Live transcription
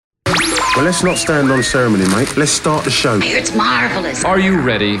Well, let's not stand on ceremony, mate. Let's start the show. It's marvelous. Are you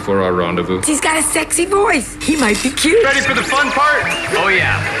ready for our rendezvous? He's got a sexy voice. He might be cute. Ready for the fun part? Oh,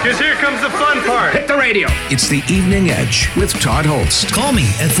 yeah. Because here comes the fun part. Hit the radio. It's the Evening Edge with Todd Hollst. Call me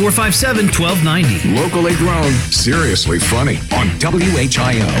at 457-1290. Locally grown, seriously funny on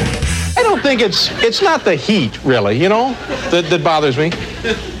WHIO. I don't think it's not the heat, really, that bothers me.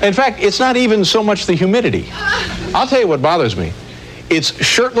 In fact, it's not even so much the humidity. I'll tell you what bothers me. It's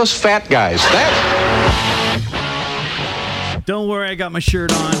shirtless fat guys. Don't worry, I got my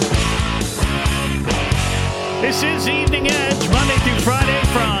shirt on. This is Evening Edge, Monday through Friday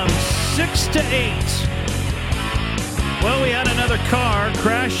from 6 to 8. Well, we had another car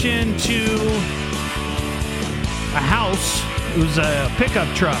crash into a house. It was a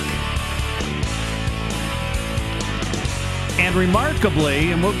pickup truck. And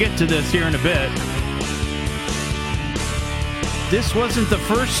remarkably, and we'll get to this here in a bit, this wasn't the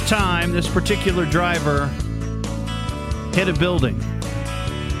first time this particular driver hit a building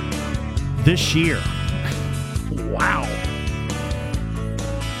this year. Wow.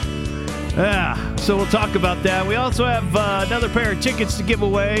 Yeah, so we'll talk about that. We also have another pair of tickets to give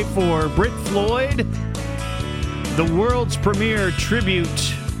away for Brit Floyd, the world's premier tribute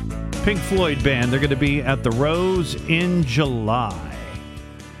Pink Floyd band. They're going to be at the Rose in July.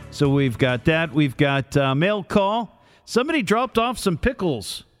 So we've got that. We've got mail call. Somebody dropped off some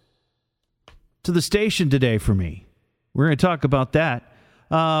pickles to the station today for me. We're going to talk about that.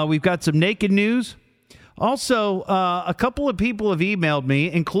 We've got some naked news. Also, a couple of people have emailed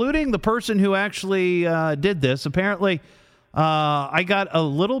me, including the person who actually did this. Apparently, I got a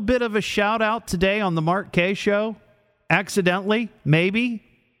little bit of a shout out today on the Mark Kaye Show. Accidentally, maybe.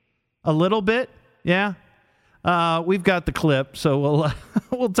 A little bit. Yeah. We've got the clip, so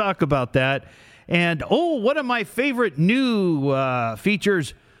we'll talk about that. And, one of my favorite new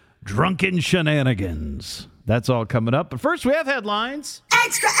features, Drunken Shenanigans. That's all coming up. But first, we have headlines.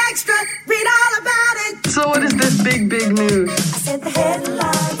 Extra, extra, read all about it. So what is this big news? I said the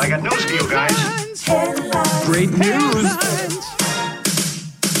headlines. I got news for you guys. Headlines. Great news.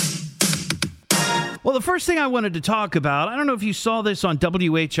 Well, the first thing I wanted to talk about, I don't know if you saw this on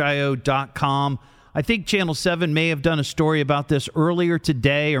WHIO.com. I think Channel 7 may have done a story about this earlier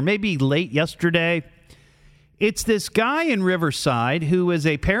today or maybe late yesterday. It's this guy in Riverside who is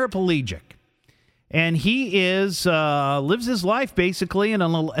a paraplegic. And he lives his life basically in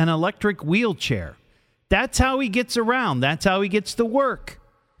an electric wheelchair. That's how he gets around. That's how he gets to work.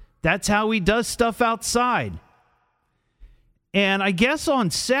 That's how he does stuff outside. And I guess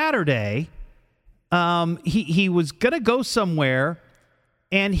on Saturday, he was going to go somewhere,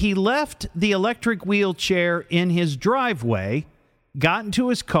 and he left the electric wheelchair in his driveway, got into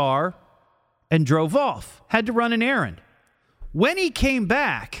his car, and drove off. Had to run an errand. When he came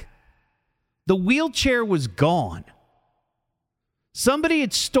back, the wheelchair was gone. Somebody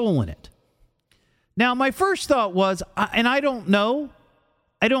had stolen it. Now, my first thought was, and I don't know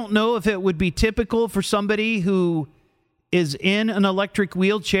if it would be typical for somebody who is in an electric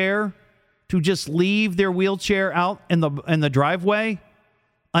wheelchair to just leave their wheelchair out in the driveway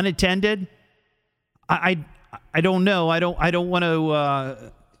unattended. I don't know. I don't want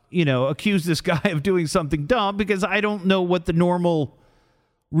to accuse this guy of doing something dumb because I don't know what the normal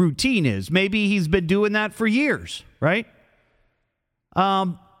routine is. Maybe he's been doing that for years, right?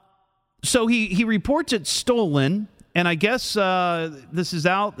 So he reports it stolen, and I guess this is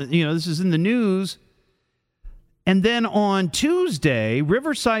out, this is in the news. And then on Tuesday,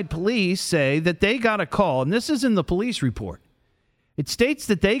 Riverside police say that they got a call, and this is in the police report. It states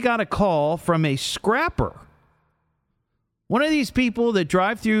that they got a call from a scrapper. One of these people that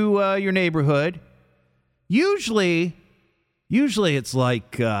drive through your neighborhood. Usually it's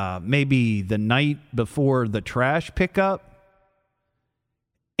like maybe the night before the trash pickup,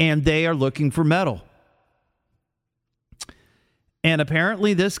 and they are looking for metal. And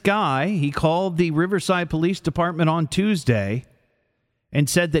apparently this guy, he called the Riverside Police Department on Tuesday and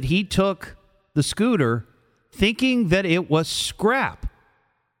said that he took the scooter thinking that it was scrap.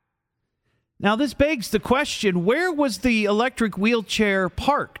 Now, this begs the question, where was the electric wheelchair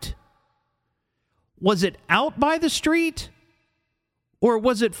parked? Was it out by the street? Or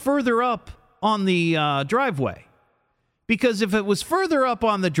was it further up on the driveway? Because if it was further up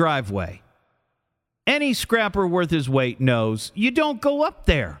on the driveway, any scrapper worth his weight knows you don't go up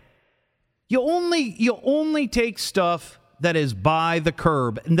there. You only take stuff that is by the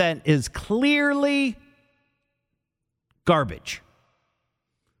curb and that is clearly garbage.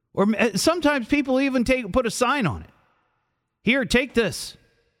 Or sometimes people even put a sign on it. Here, take this.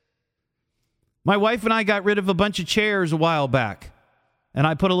 My wife and I got rid of a bunch of chairs a while back. And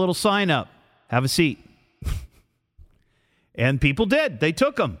I put a little sign up, have a seat. And people did. They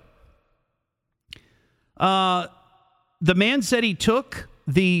took them. The man said he took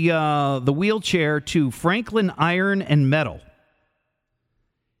the wheelchair to Franklin Iron and Metal.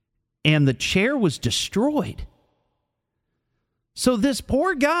 And the chair was destroyed. So this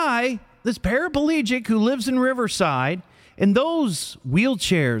poor guy, this paraplegic who lives in Riverside, and those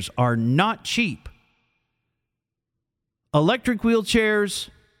wheelchairs are not cheap. Electric wheelchairs,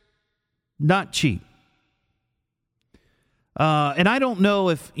 not cheap. And I don't know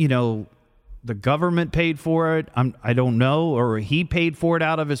if, the government paid for it. I don't know, or he paid for it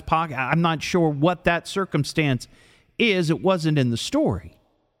out of his pocket. I'm not sure what that circumstance is. It wasn't in the story.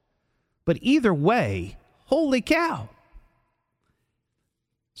 But either way, holy cow.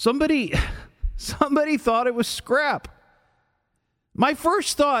 Somebody thought it was scrap. My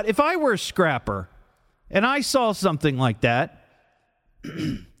first thought, if I were a scrapper and I saw something like that,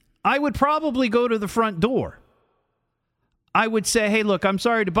 I would probably go to the front door. I would say, hey, look, I'm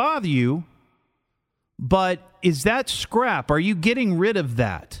sorry to bother you, but is that scrap? Are you getting rid of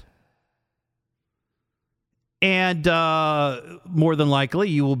that? And more than likely,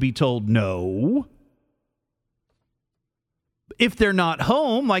 you will be told no. If they're not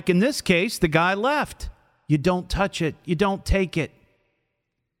home, like in this case, the guy left. You don't touch it. You don't take it.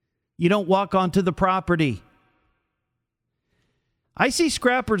 You don't walk onto the property. I see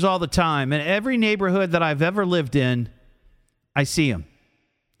scrappers all the time. In every neighborhood that I've ever lived in, I see them.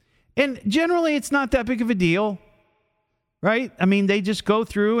 And generally, it's not that big of a deal, right? I mean, they just go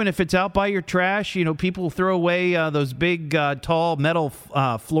through, and if it's out by your trash, people throw away those big, tall metal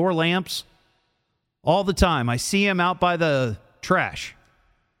floor lamps all the time. I see them out by the trash.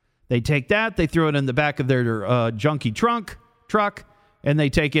 They take that, they throw it in the back of their junky truck, and they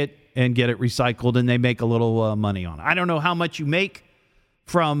take it and get it recycled, and they make a little money on it. I don't know how much you make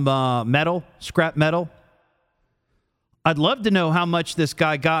from scrap metal. I'd love to know how much this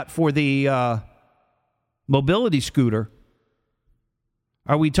guy got for the mobility scooter.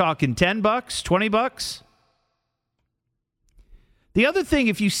 Are we talking $10, $20? The other thing,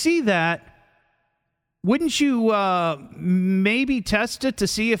 if you see that, wouldn't you maybe test it to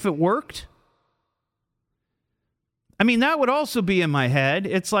see if it worked? I mean, that would also be in my head.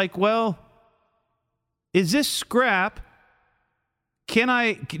 It's like, well, is this scrap?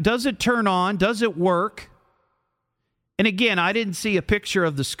 Does it turn on? Does it work? And again, I didn't see a picture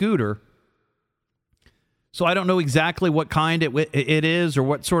of the scooter, so I don't know exactly what kind it is or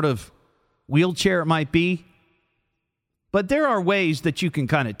what sort of wheelchair it might be. But there are ways that you can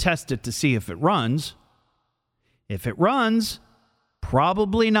kind of test it to see if it runs. If it runs,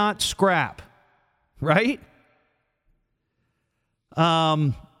 probably not scrap, right?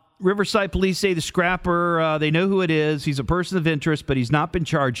 Riverside police say the scrapper, they know who it is. He's a person of interest, but he's not been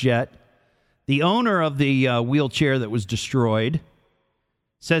charged yet. The owner of the wheelchair that was destroyed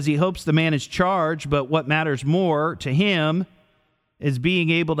says he hopes the man is charged, but what matters more to him is being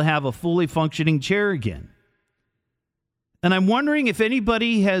able to have a fully functioning chair again. And I'm wondering if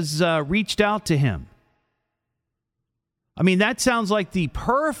anybody has reached out to him. I mean, that sounds like the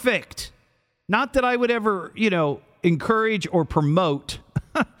perfect, not that I would ever, encourage or promote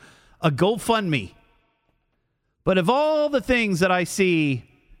a GoFundMe. But of all the things that I see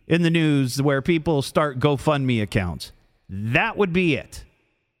in the news where people start GoFundMe accounts, that would be it.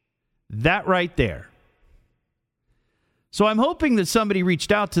 That right there. So I'm hoping that somebody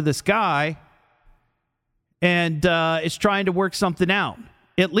reached out to this guy and is trying to work something out.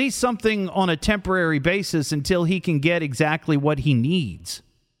 At least something on a temporary basis until he can get exactly what he needs.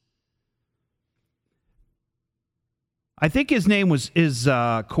 I think his name is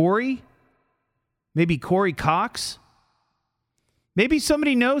Corey. Maybe Corey Cox. Maybe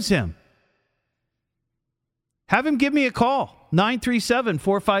somebody knows him. Have him give me a call.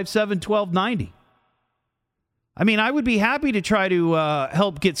 937-457-1290. I mean, I would be happy to try to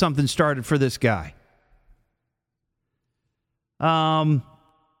help get something started for this guy.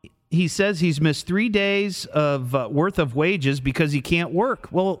 He says he's missed 3 days of worth of wages because he can't work.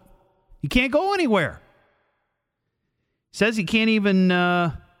 Well, he can't go anywhere. Says he can't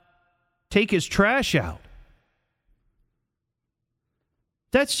even take his trash out.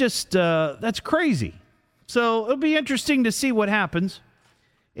 That's just, that's crazy. So it'll be interesting to see what happens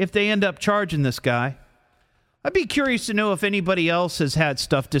if they end up charging this guy. I'd be curious to know if anybody else has had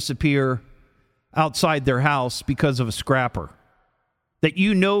stuff disappear outside their house because of a scrapper. That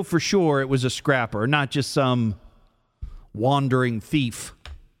you know for sure it was a scrapper, not just some wandering thief.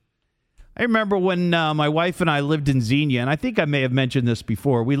 I remember when my wife and I lived in Xenia, and I think I may have mentioned this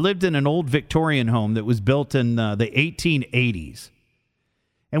before. We lived in an old Victorian home that was built in the 1880s.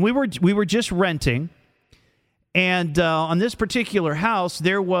 And we were just renting. And on this particular house,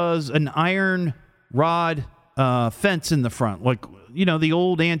 there was an iron rod fence in the front, like, the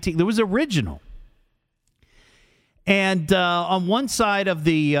old antique. There was original. And on one side of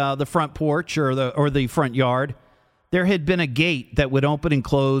the front porch or the front yard, there had been a gate that would open and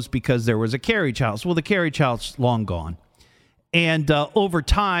close because there was a carriage house. Well, the carriage house long gone. And over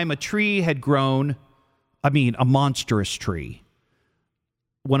time, a tree had grown, a monstrous tree.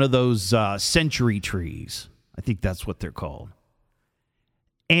 One of those century trees. I think that's what they're called.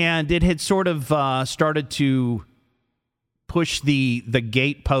 And it had sort of started to push the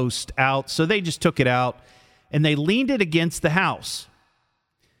gate post out. So they just took it out and they leaned it against the house.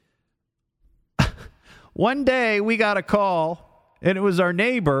 One day we got a call, and it was our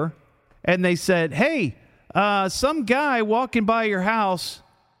neighbor, and they said, hey, some guy walking by your house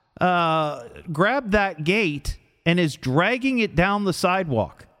grabbed that gate and is dragging it down the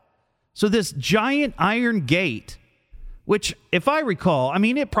sidewalk. So this giant iron gate, which, if I recall,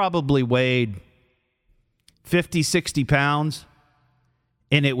 it probably weighed 50, 60 pounds,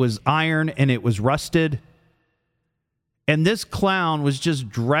 and it was iron, and it was rusted, and this clown was just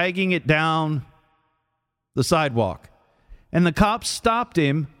dragging it down the sidewalk. And the cops stopped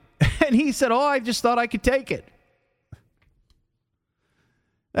him, and he said, I just thought I could take it.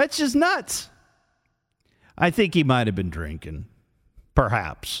 That's just nuts. I think he might have been drinking,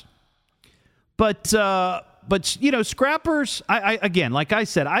 perhaps. But scrappers, I again, like I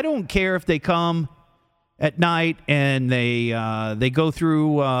said, I don't care if they come at night and they go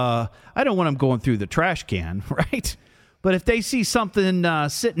through, I don't want them going through the trash can, right? But if they see something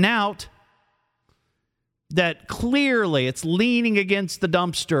sitting out that clearly it's leaning against the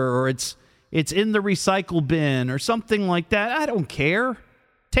dumpster or it's in the recycle bin or something like that, I don't care.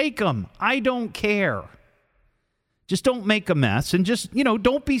 Take them. I don't care. Just don't make a mess, and just,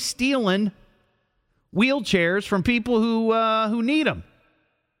 don't be stealing wheelchairs from people who need them.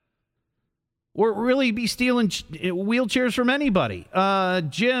 Or really be stealing wheelchairs from anybody.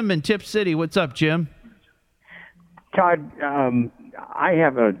 Jim in Tip City. What's up, Jim? Todd, I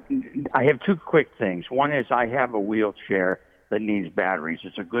have two quick things. One is I have a wheelchair that needs batteries.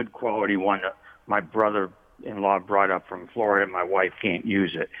 It's a good quality one that my brother-in-law brought up from Florida. My wife can't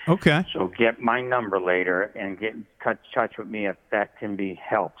use it. Okay. So get my number later and get in touch with me if that can be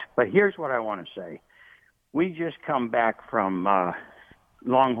helped. But here's what I want to say. We just come back from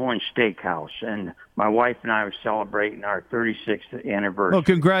Longhorn Steakhouse, and my wife and I were celebrating our 36th anniversary. Oh,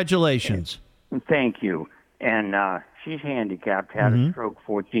 congratulations. And thank you. And she's handicapped, had a stroke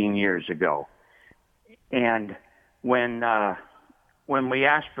 14 years ago. And when we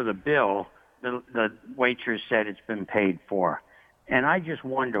asked for the bill, the waitress said it's been paid for. And I just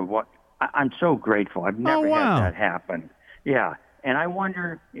wonder I'm so grateful. I've never had that happen. Yeah. And I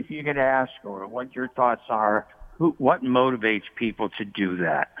wonder if you could ask, or what your thoughts are, what motivates people to do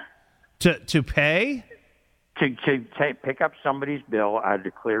that? To pay? To pick up somebody's bill out of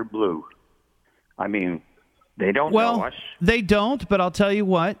the clear blue. They don't know us. They don't, but I'll tell you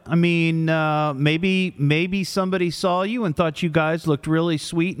what. Maybe somebody saw you and thought you guys looked really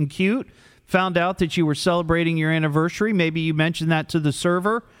sweet and cute, found out that you were celebrating your anniversary. Maybe you mentioned that to the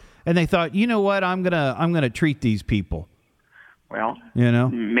server, and they thought, you know what, I'm gonna treat these people. Well,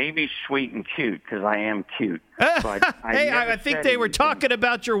 maybe sweet and cute, because I am cute. But I think they were talking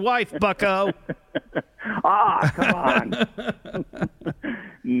about your wife, bucko. Come on.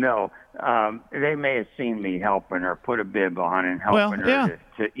 No, they may have seen me helping her, put a bib on and helping her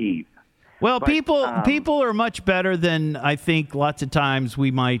to eat. Well, but, people are much better than I think lots of times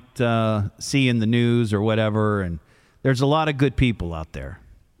we might see in the news or whatever, and there's a lot of good people out there.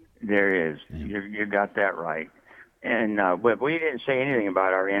 There is. Yeah. You got that right. And but we didn't say anything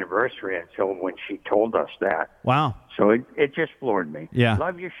about our anniversary until when she told us that. Wow. So it just floored me. Yeah.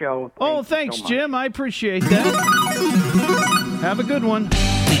 Love your show. Thanks, so Jim. I appreciate that. Have a good one.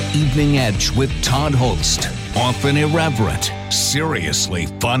 The Evening Edge with Todd Hollst. Often irreverent, seriously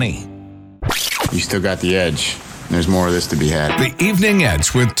funny. You still got the edge. There's more of this to be had. The Evening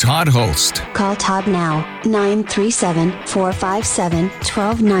Edge with Todd Hollst. Call Todd now,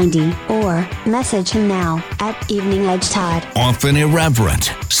 937-457-1290, or message him now at Evening Edge Todd. Often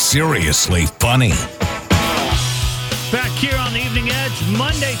irreverent, seriously funny. Back here on the Evening Edge,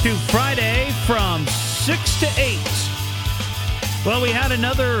 Monday through Friday from 6 to 8. Well, we had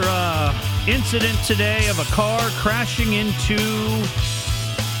another incident today of a car crashing into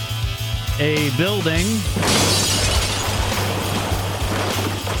a building.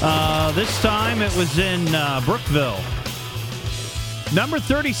 This time it was in Brookville. Number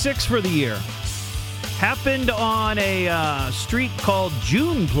 36 for the year. Happened on a street called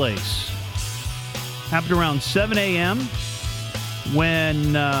June Place. Happened around 7 a.m.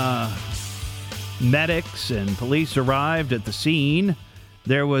 when medics and police arrived at the scene.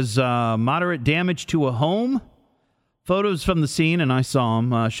 There was moderate damage to a home. Photos from the scene, and I saw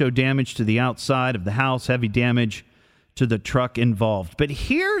them, show damage to the outside of the house, heavy damage to the truck involved. But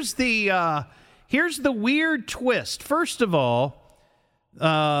here's the weird twist. First of all,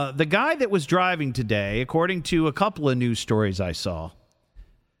 the guy that was driving today, according to a couple of news stories I saw,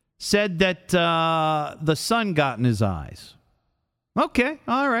 said that the sun got in his eyes. Okay,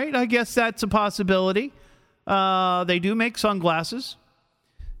 all right, I guess that's a possibility. They do make sunglasses,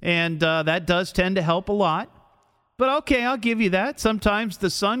 and that does tend to help a lot. But okay, I'll give you that. Sometimes the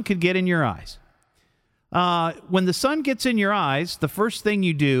sun could get in your eyes. When the sun gets in your eyes, the first thing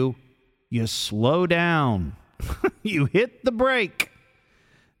you do, you slow down. You hit the brake.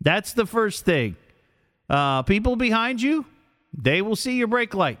 That's the first thing. People behind you, they will see your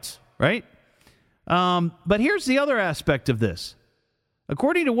brake lights, right? But here's the other aspect of this.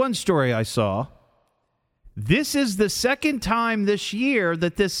 According to one story I saw, this is the second time this year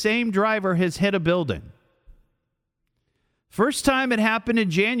that this same driver has hit a building. First time it happened in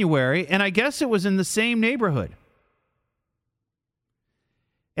January, and I guess it was in the same neighborhood.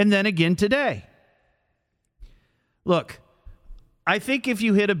 And then again today. Look, I think if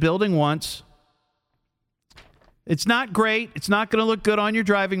you hit a building once, it's not great. It's not going to look good on your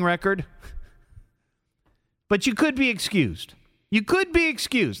driving record. But you could be excused. You could be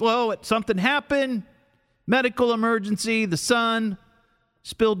excused. Well, something happened, medical emergency, the sun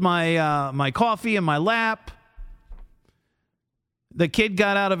spilled my coffee in my lap. The kid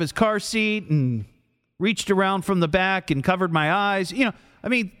got out of his car seat and reached around from the back and covered my eyes.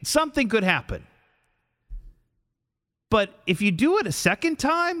 Something could happen. But if you do it a second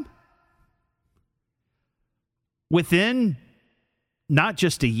time, within not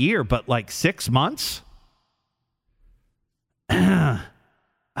just a year, but like 6 months, I'm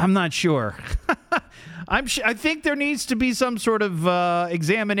not sure. I think there needs to be some sort of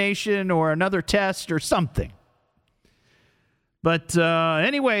examination or another test or something. But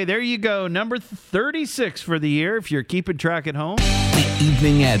anyway, there you go. Number 36 for the year, if you're keeping track at home. The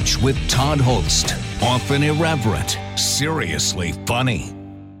Evening Edge with Todd Hollst. Often irreverent, seriously funny.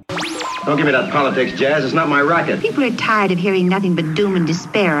 Don't give me that politics, Jazz. It's not my racket. People are tired of hearing nothing but doom and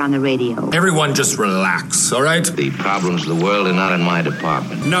despair on the radio. Everyone just relax, all right? The problems of the world are not in my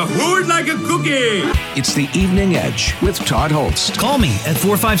department. Now who would like a cookie? It's the Evening Edge with Todd Hollst. Call me at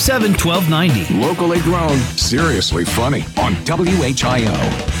 457-1290. Locally grown, seriously funny on WHIO.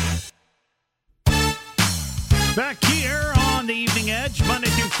 Back here on the Evening Edge, Monday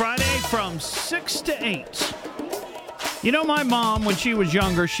through Friday from 6 to 8. You know, my mom, when she was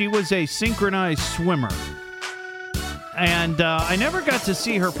younger, she was a synchronized swimmer. And I never got to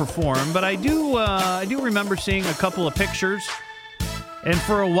see her perform, but I do remember seeing a couple of pictures. And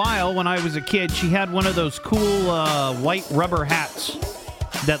for a while, when I was a kid, she had one of those cool white rubber hats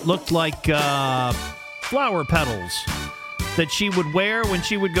that looked like flower petals that she would wear when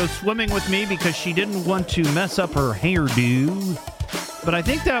she would go swimming with me because she didn't want to mess up her hairdo. But I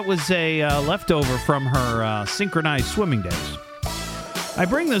think that was a leftover from her synchronized swimming days. I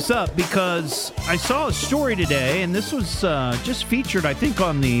bring this up because I saw a story today, and this was just featured, I think,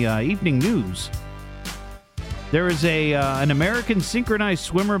 on the evening news. There is an American synchronized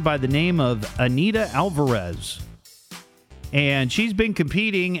swimmer by the name of Anita Alvarez. And she's been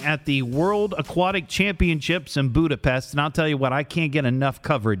competing at the World Aquatic Championships in Budapest. And I'll tell you what, I can't get enough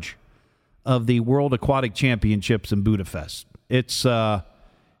coverage of the World Aquatic Championships in Budapest. It's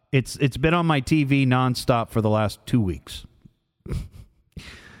been on my TV nonstop for the last 2 weeks.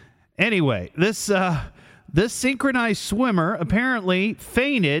 Anyway, this synchronized swimmer apparently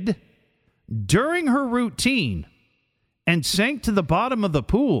fainted during her routine and sank to the bottom of the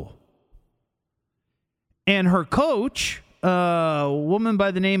pool. And her coach, a woman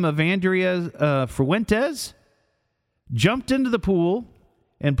by the name of Andrea Fuentes, jumped into the pool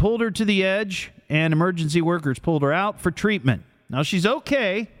and pulled her to the edge, and emergency workers pulled her out for treatment. Now, she's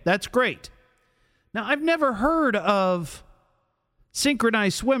okay. That's great. Now, I've never heard of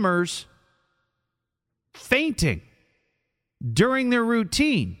synchronized swimmers fainting during their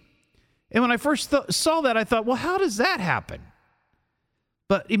routine. And when I first saw that, I thought, well, how does that happen?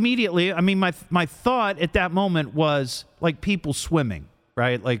 But immediately, my thought at that moment was like people swimming,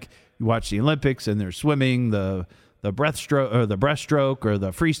 right? Like you watch the Olympics and they're swimming, the breaststroke or the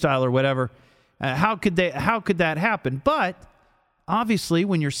freestyle or whatever. How could that happen? But obviously,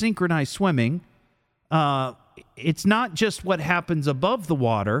 when you're synchronized swimming, it's not just what happens above the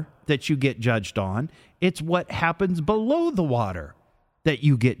water that you get judged on. It's what happens below the water that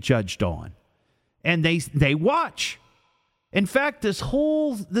you get judged on. And they watch. In fact, this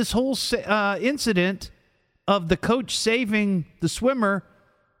whole incident of the coach saving the swimmer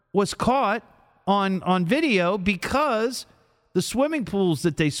was caught on video because the swimming pools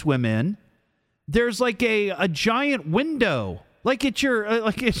that they swim in, there's like a giant window, like it's you're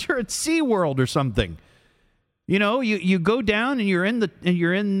at SeaWorld or something. You know, you go down and you're in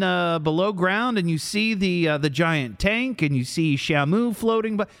below ground and you see the giant tank and you see Shamu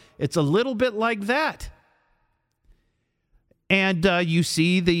floating, but it's a little bit like that. And you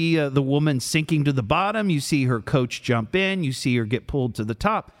see the woman sinking to the bottom. You see her coach jump in. You see her get pulled to the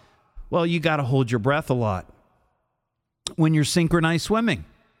top. Well, you got to hold your breath a lot when you're synchronized swimming.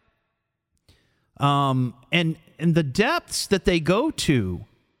 And the depths that they go to,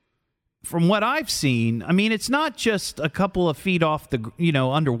 from what I've seen, I mean, it's not just a couple of feet off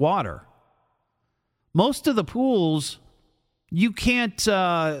underwater. Most of the pools, you can't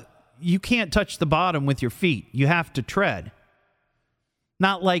touch the bottom with your feet. You have to tread.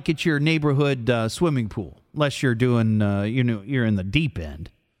 Not like it's your neighborhood swimming pool, unless you're doing, you're in the deep end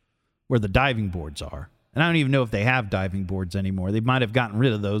where the diving boards are. And I don't even know if they have diving boards anymore. They might have gotten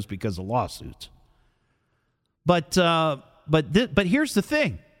rid of those because of lawsuits. But here's the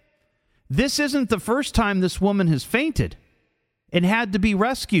thing. This isn't the first time this woman has fainted and had to be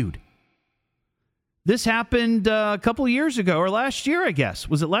rescued. This happened a couple of years ago, or last year, I guess.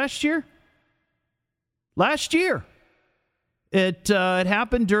 Was it last year? Last year. It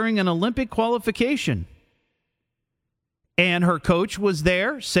happened during an Olympic qualification. And her coach was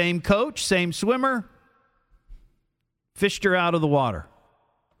there, same coach, same swimmer, fished her out of the water.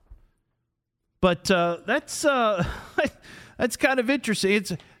 But that's kind of interesting.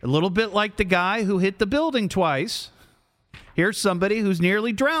 It's a little bit like the guy who hit the building twice. Here's somebody who's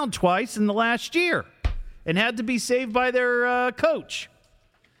nearly drowned twice in the last year and had to be saved by their coach.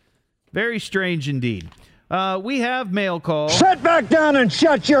 Very strange indeed. We have mail call. Sit back down and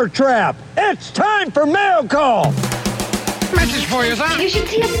shut your trap. It's time for mail call. Message for you, son. You should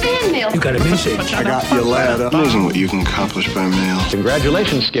see a fan mail. You got a message. I got your letter. Amazing what you can accomplish by mail.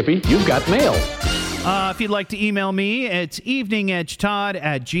 Congratulations, Skippy. You've got mail. If you'd like to email me, it's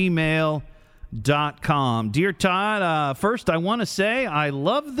eveningedgetodd@gmail.com. Dear Todd, first I want to say I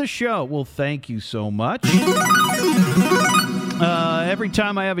love the show. Well, thank you so much. Every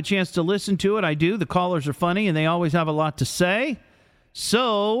time I have a chance to listen to it, I do. The callers are funny, and they always have a lot to say.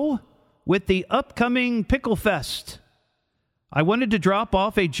 So, with the upcoming Pickle Fest, I wanted to drop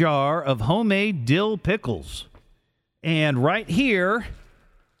off a jar of homemade dill pickles. And right here,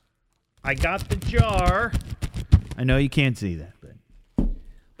 I got the jar. I know you can't see that,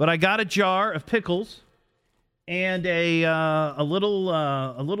 but I got a jar of pickles and a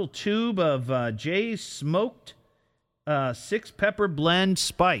little tube of Jay's smoked 6-pepper blend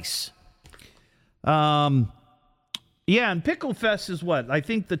spice. And Pickle Fest is what? I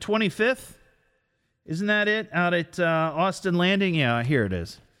think the 25th. Isn't that it? Out at Austin Landing? Yeah, here it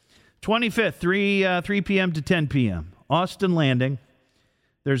is. 25th, 3 p.m. to 10 p.m. Austin Landing.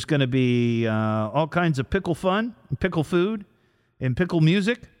 There's going to be all kinds of pickle fun, and pickle food, and pickle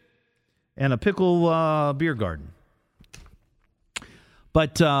music, and a pickle beer garden.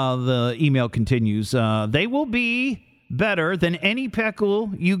 But the email continues. They will be better than any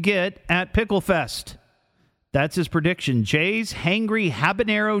pickle you get at Pickle Fest. That's his prediction. Jay's Hangry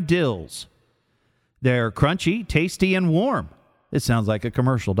Habanero Dills. They're crunchy, tasty, and warm. It sounds like a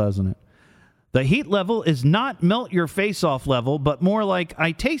commercial, doesn't it? The heat level is not melt-your-face-off level, but more like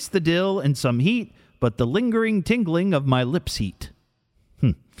I taste the dill and some heat, but the lingering tingling of my lips heat.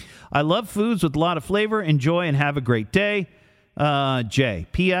 I love foods with a lot of flavor. Enjoy and have a great day. Jay.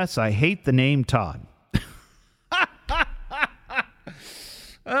 P.S. I hate the name Todd.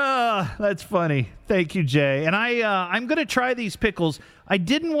 That's funny. Thank you, Jay. And I'm going to try these pickles. I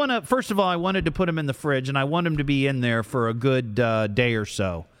didn't want to, first of all, I wanted to put them in the fridge, and I want them to be in there for a good day or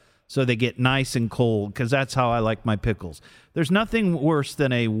so they get nice and cold, because that's how I like my pickles. There's nothing worse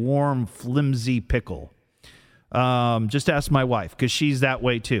than a warm, flimsy pickle. Just ask my wife, because she's that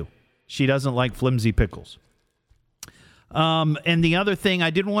way too. She doesn't like flimsy pickles. And the other thing, I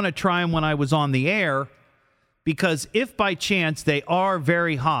didn't want to try them when I was on the air, because if by chance they are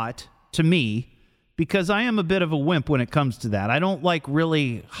very hot to me, because I am a bit of a wimp when it comes to that. I don't like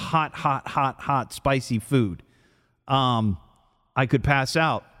really hot, spicy food. I could pass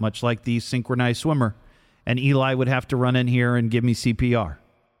out, much like the synchronized swimmer, and Eli would have to run in here and give me CPR.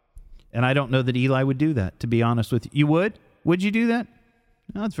 And I don't know that Eli would do that, to be honest with you. You would? Would you do that?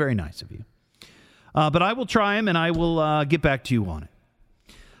 No, that's very nice of you. But I will try them, and I will get back to you on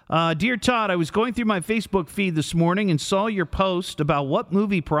it. Dear Todd, I was going through my Facebook feed this morning and saw your post about what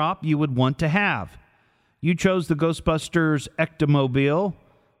movie prop you would want to have. You chose the Ghostbusters Ectomobile,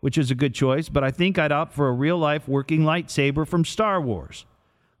 which is a good choice, but I think I'd opt for a real-life working lightsaber from Star Wars.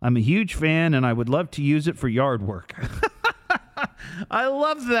 I'm a huge fan, and I would love to use it for yard work. I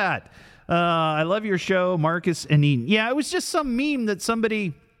love that. I love your show, Marcus and Eden. Yeah, it was just some meme that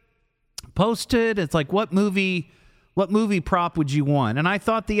somebody posted. It's like, what movie prop would you want? And I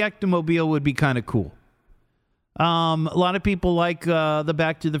thought the Ectomobile would be kind of cool. A lot of people like the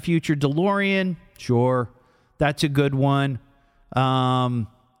Back to the Future DeLorean. Sure, that's a good one. But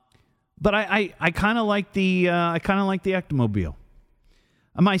I kind of like the Ectomobile.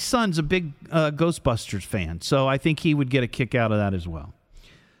 My son's a big Ghostbusters fan, so I think he would get a kick out of that as well.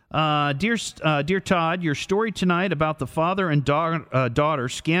 Dear Todd, your story tonight about the father and daughter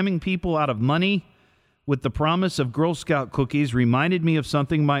scamming people out of money with the promise of Girl Scout cookies reminded me of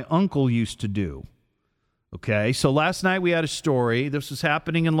something my uncle used to do. Okay, so last night we had a story. This was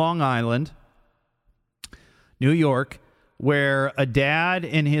happening in Long Island, New York, where a dad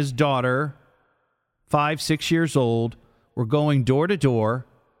and his daughter, 5-6 years old, were going door to door.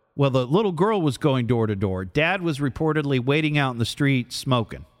 Well, the little girl was going door to door. Dad was reportedly waiting out in the street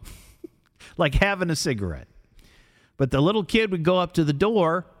smoking, like having a cigarette. But the little kid would go up to the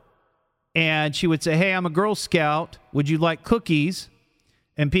door, and she would say, "Hey, I'm a Girl Scout. Would you like cookies?"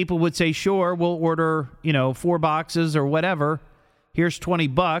 And people would say, "Sure, we'll order, 4 boxes or whatever. Here's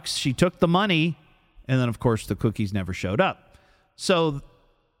 $20. She took the money, and then, of course, the cookies never showed up. So,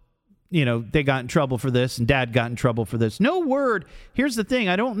 they got in trouble for this, and Dad got in trouble for this. No word. Here's the thing.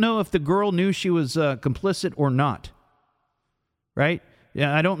 I don't know if the girl knew she was complicit or not. Right?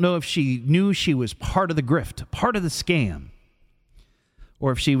 Yeah, I don't know if she knew she was part of the grift, part of the scam,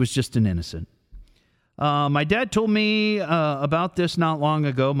 or if she was just an innocent. My dad told me about this not long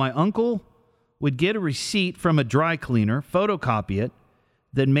ago. My uncle would get a receipt from a dry cleaner, photocopy it,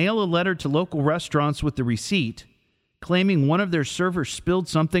 then mail a letter to local restaurants with the receipt, claiming one of their servers spilled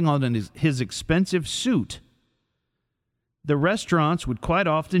something on his expensive suit. The restaurants would quite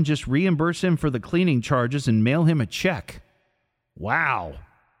often just reimburse him for the cleaning charges and mail him a check. Wow.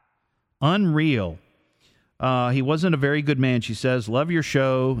 Unreal. He wasn't a very good man, she says. Love your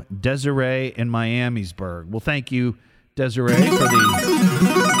show, Desiree in Miamisburg. Well, thank you, Desiree, for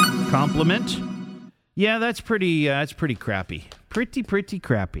the compliment. Yeah, that's pretty crappy. Pretty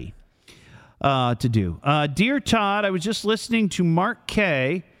crappy to do. Dear Todd, I was just listening to Mark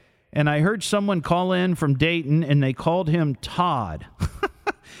K, and I heard someone call in from Dayton, and they called him Todd.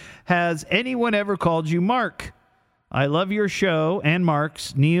 Has anyone ever called you Mark? I love your show and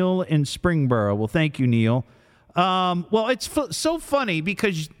Mark's. Neil in Springboro. Well, thank you, Neil. Well, it's so funny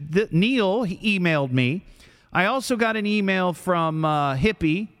because Neil he emailed me. I also got an email from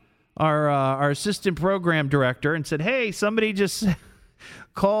Hippie, our assistant program director, and said, "Hey, somebody just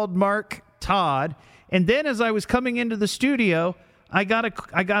called Mark Todd." And then as I was coming into the studio, I got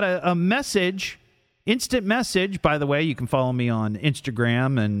a message. Instant message, by the way. You can follow me on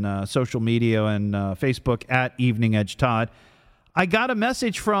Instagram and social media and Facebook at Evening Edge Todd. I got a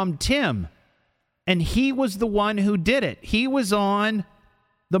message from Tim, and he was the one who did it. He was on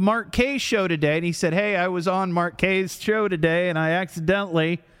the Mark K show today, and he said, "Hey, I was on Mark K's show today, and I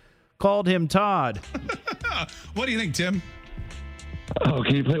accidentally called him Todd." What do you think, Tim? Oh,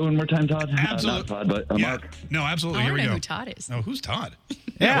 can you play it one more time, Todd? Absolutely. Not Todd, but Mark. No, absolutely. I Here we know go. who Todd is. Oh, who's Todd?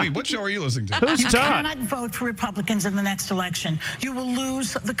 Yeah. Wait, what show are you listening to? Who's You Todd? cannot vote for Republicans in the next election. You will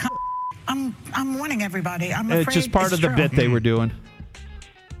lose the. I'm warning everybody. I'm afraid It's just part it's of the true. bit they were doing.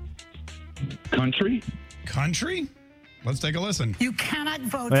 Country? Country? Let's take a listen. You cannot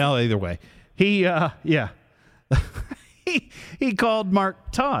vote. Well, either way, he he called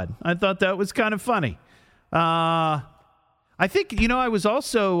Mark Todd. I thought that was kind of funny. I think, I was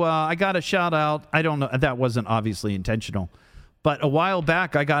also, I got a shout out. I don't know. That wasn't obviously intentional. But a while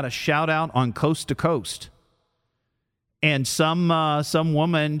back, I got a shout out on Coast to Coast. And some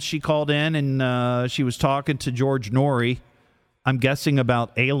woman, she called in and she was talking to George Norrie. I'm guessing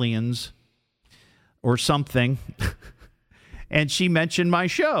about aliens or something. And she mentioned my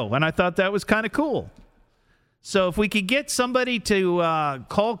show. And I thought that was kind of cool. So if we could get somebody to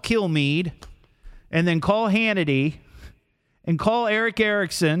call Kilmeade and then call Hannity and call Eric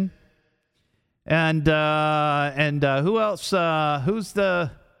Erickson and who else? Who's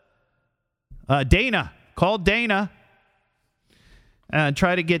the Dana? Call Dana and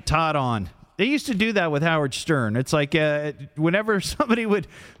try to get Todd on. They used to do that with Howard Stern. It's like whenever somebody would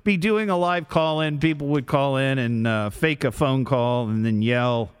be doing a live call-in, people would call in and fake a phone call and then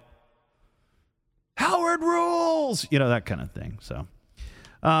yell rules, that kind of thing. So,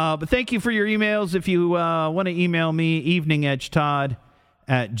 but thank you for your emails. If you want to email me,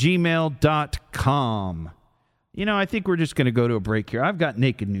 eveningedgetodd@gmail.com. I think we're just going to go to a break here. I've got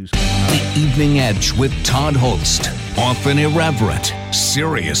naked news. The Evening Edge with Todd Hollst. Often irreverent,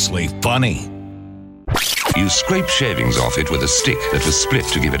 seriously funny. You scrape shavings off it with a stick that was split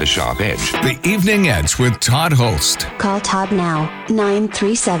to give it a sharp edge. The Evening Edge with Todd Hollst. Call Todd now,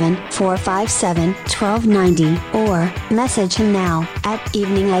 937-457-1290, or message him now at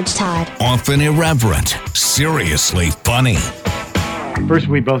Evening Edge Todd. Often irreverent, seriously funny. First,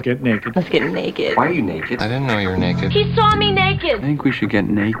 we both get naked. Let's get naked. Why are you naked? I didn't know you were naked. He saw me naked. I think we should get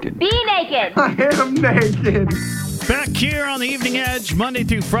naked. Be naked. I am naked. Back here on the Evening Edge, Monday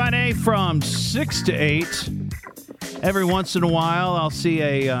through Friday from 6 to 8. Every once in a while, I'll see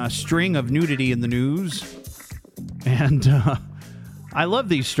a string of nudity in the news. And I love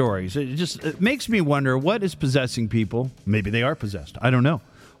these stories. It makes me wonder what is possessing people. Maybe they are possessed. I don't know.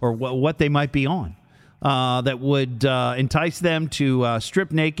 Or what they might be on that would entice them to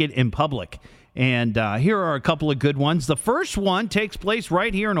strip naked in public. And here are a couple of good ones. The first one takes place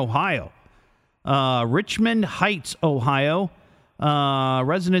right here in Ohio. Richmond Heights, Ohio.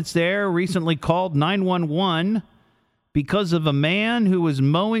 Residents there recently called 911 because of a man who was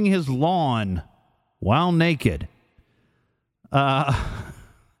mowing his lawn while naked. Cops,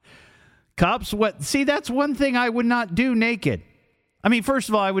 see, that's one thing I would not do naked. I mean, first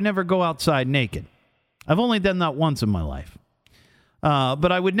of all, I would never go outside naked. I've only done that once in my life.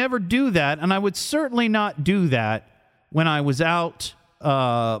 But I would never do that, and I would certainly not do that when I was out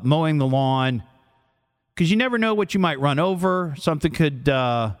mowing the lawn, because you never know what you might run over. Something could,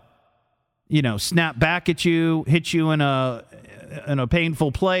 snap back at you, hit you in a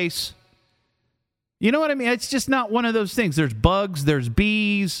painful place. You know what I mean? It's just not one of those things. There's bugs, there's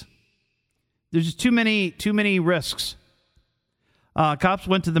bees. There's just too many risks. Cops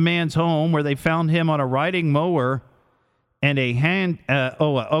went to the man's home where they found him on a riding mower and a hand.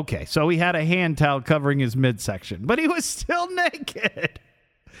 Okay. So he had a hand towel covering his midsection, but he was still naked.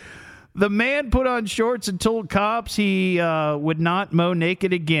 The man put on shorts and told cops he would not mow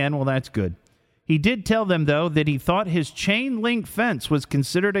naked again. Well, that's good. He did tell them, though, that he thought his chain link fence was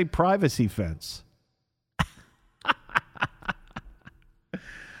considered a privacy fence.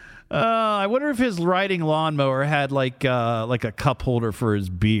 I wonder if his riding lawnmower had like a cup holder for his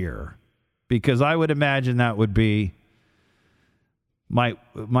beer, because I would imagine that would be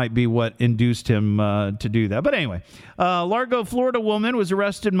might be what induced him to do that. But anyway, Largo, Florida woman was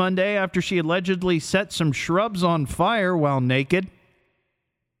arrested Monday after she allegedly set some shrubs on fire while naked.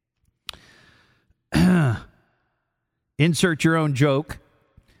 Insert your own joke.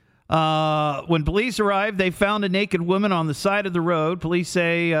 When police arrived, they found a naked woman on the side of the road. Police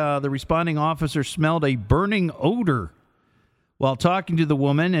say the responding officer smelled a burning odor while talking to the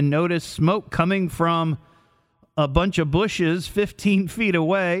woman and noticed smoke coming from a bunch of bushes 15 feet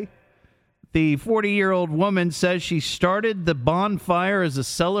away. The 40-year-old woman says she started the bonfire as a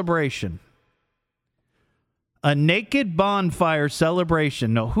celebration. A naked bonfire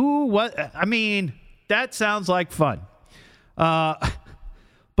celebration. Now, that sounds like fun.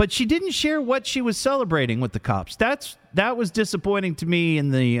 But she didn't share what she was celebrating with the cops. That was disappointing to me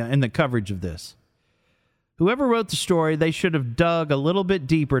in the coverage of this. Whoever wrote the story, they should have dug a little bit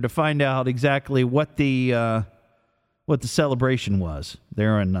deeper to find out exactly what the celebration was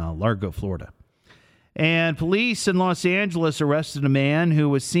there in Largo, Florida. And police in Los Angeles arrested a man who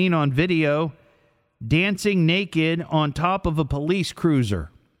was seen on video dancing naked on top of a police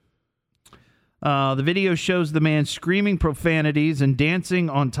cruiser. The video shows the man screaming profanities and dancing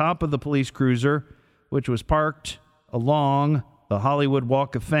on top of the police cruiser, which was parked along the Hollywood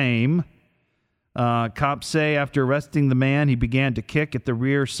Walk of Fame. Cops say after arresting the man, he began to kick at the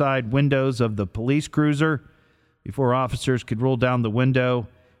rear side windows of the police cruiser. Before officers could roll down the window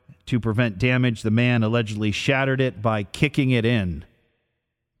to prevent damage, the man allegedly shattered it by kicking it in.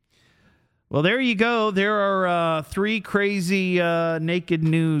 Well, there you go. There are three crazy naked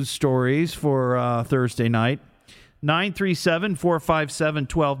news stories for Thursday night.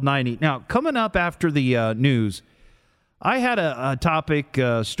 937-457-1290. Now, coming up after the news, I had a topic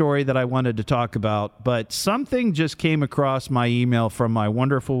story that I wanted to talk about, but something just came across my email from my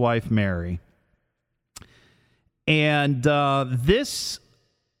wonderful wife, Mary. And I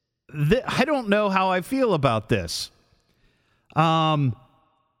don't know how I feel about this.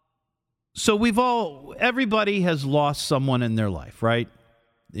 So everybody has lost someone in their life, right?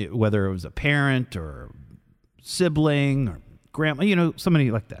 Whether it was a parent or sibling or grandma, somebody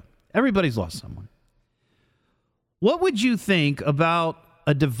like that. Everybody's lost someone. What would you think about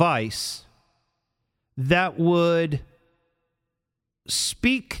a device that would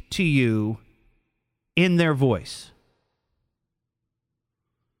speak to you in their voice.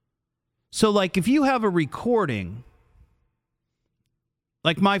 So, like, if you have a recording,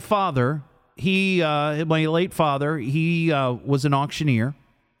 like my father, my late father, he was an auctioneer.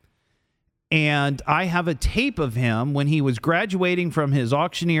 And I have a tape of him when he was graduating from his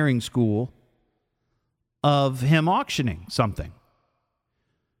auctioneering school of him auctioning something.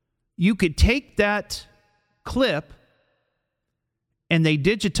 You could take that clip and they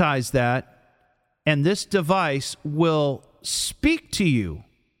digitize that, and this device will speak to you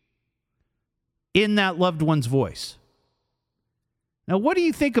in that loved one's voice. Now, what do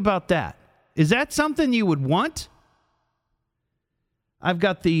you think about that? Is that something you would want? I've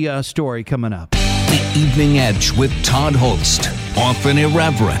got the story coming up. The Evening Edge with Todd Hollst. Often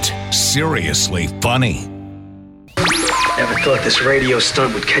irreverent, seriously funny. Never thought this radio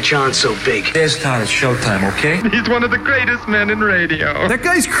stunt would catch on so big. There's Todd. It's showtime, okay? He's one of the greatest men in radio. That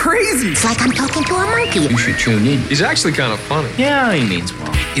guy's crazy. It's like I'm talking to a monkey. You should tune in. He's actually kind of funny. Yeah, he means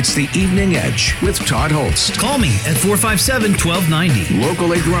well. It's the Evening Edge with Todd Hollst. Call me at 457-1290.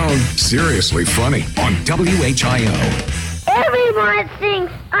 Locally grown, seriously funny on WHIO. Everyone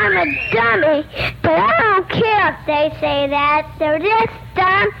thinks I'm a dummy, but I don't care if they say that. They're just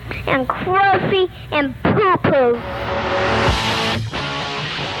dumb and croaky and poo-poo.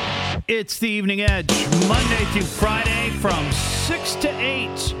 It's the Evening Edge, Monday through Friday from 6 to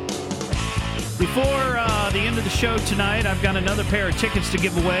 8. Before the end of the show tonight, I've got another pair of tickets to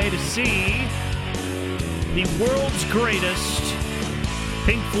give away to see the world's greatest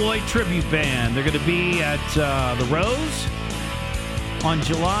Pink Floyd tribute band. They're going to be at the Rose on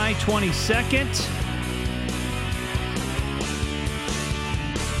July 22nd.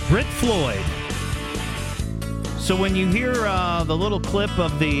 Brit Floyd. So when you hear the little clip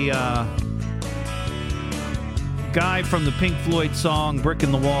of the guy from the Pink Floyd song Brick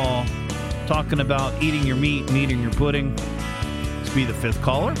in the Wall talking about eating your meat and eating your pudding, let's be the fifth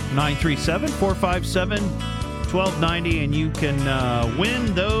caller, 937-457-1290, and you can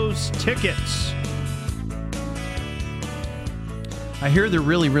win those tickets. I hear they're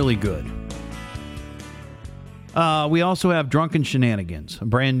really, really good. We also have Drunken Shenanigans, a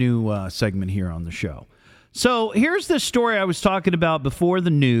brand new segment here on the show. So here's the story I was talking about before the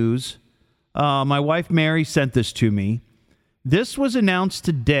news. My wife Mary sent this to me. This was announced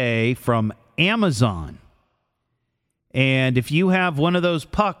today from Amazon. And if you have one of those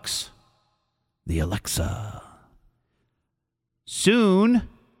pucks, the Alexa, soon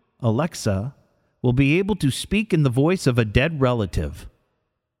Alexa will be able to speak in the voice of a dead relative.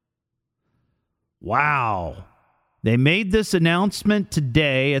 Wow. They made this announcement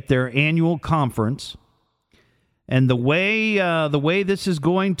today at their annual conference. And the way this is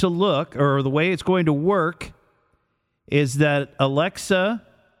going to look, or the way it's going to work, is that Alexa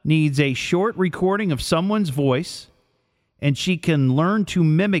needs a short recording of someone's voice, and she can learn to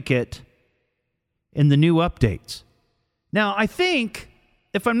mimic it in the new updates. Now, I think,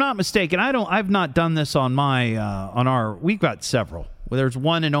 if I'm not mistaken, I've not done this on my we've got several. There's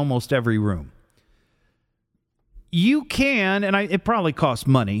one in almost every room. You can, and it probably costs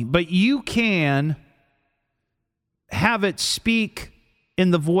money, but you can have it speak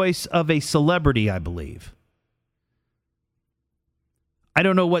in the voice of a celebrity, I believe. I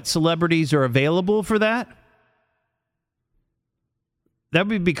don't know what celebrities are available for that. That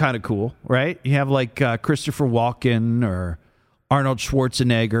would be kind of cool, right? You have like Christopher Walken or Arnold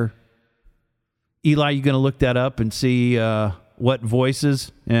Schwarzenegger. Eli, you going to look that up and see what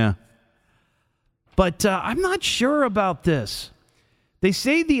voices? Yeah. But I'm not sure about this. They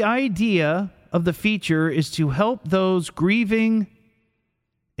say the idea of the feature is to help those grieving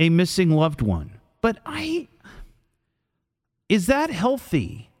a missing loved one. But is that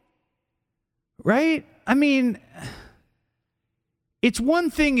healthy? Right? I mean, it's one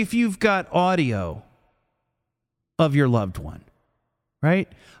thing if you've got audio of your loved one, right?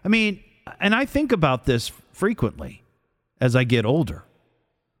 I mean, and I think about this frequently as I get older.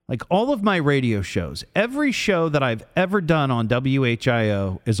 Like all of my radio shows, every show that I've ever done on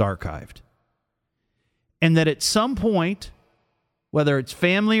WHIO is archived. And that at some point, whether it's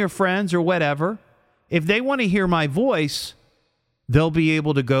family or friends or whatever, if they want to hear my voice, they'll be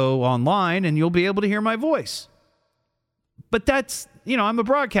able to go online and you'll be able to hear my voice. But that's, I'm a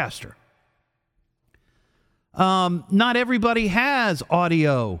broadcaster. Not everybody has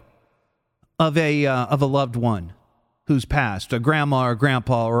audio of a loved one who's passed, a grandma or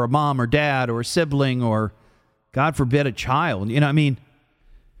grandpa or a mom or dad or a sibling or, God forbid, a child.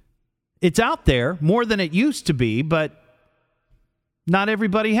 It's out there more than it used to be, but not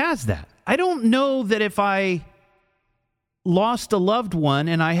everybody has that. I don't know that if I lost a loved one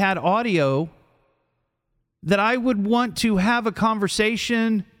and I had audio, that I would want to have a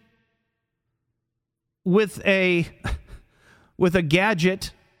conversation with a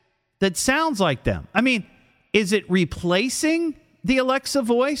gadget that sounds like them. I mean, is it replacing the Alexa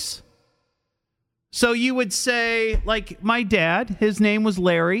voice? So you would say, like my dad, his name was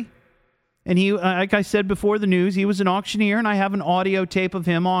Larry, and he, like I said before the news, he was an auctioneer, and I have an audio tape of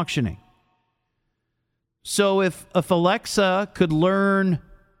him auctioning. So if Alexa could learn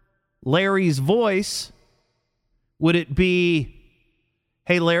Larry's voice, would it be,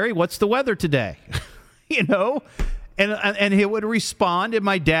 hey, Larry, what's the weather today? You know? And he would respond in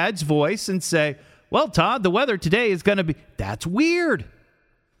my dad's voice and say, well, Todd, the weather today is going to be... That's weird.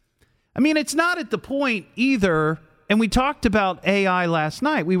 I mean, it's not at the point either, and we talked about AI last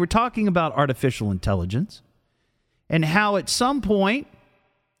night. We were talking about artificial intelligence and how at some point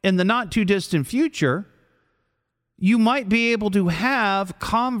in the not-too-distant future, you might be able to have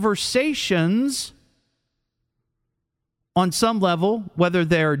conversations on some level, whether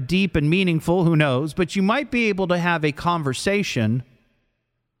they're deep and meaningful, who knows, but you might be able to have a conversation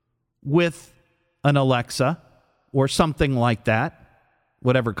with an Alexa or something like that,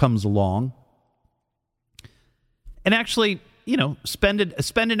 whatever comes along, and actually, you know, spend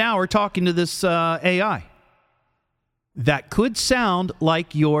an hour talking to this AI that could sound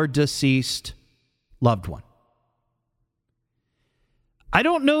like your deceased loved one. I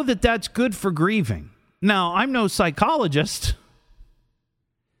don't know that that's good for grieving. Now, I'm no psychologist,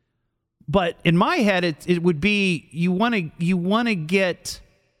 but in my head, it would be you want to get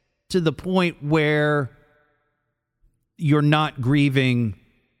to the point where you're not grieving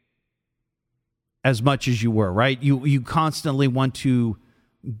as much as you were, right? You constantly want to,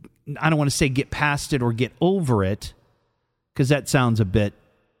 I don't want to say get past it or get over it, because that sounds a bit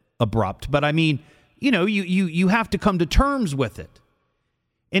abrupt. But I mean, you know, you have to come to terms with it.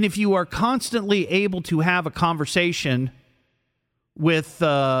 And if you are constantly able to have a conversation with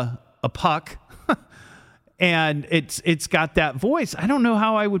a puck and it's got that voice, I don't know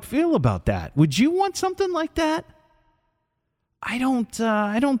how I would feel about that. Would you want something like that? I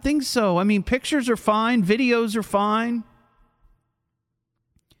don't think so. I mean, pictures are fine, videos are fine.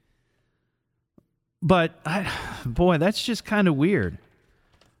 But, boy, that's just kind of weird.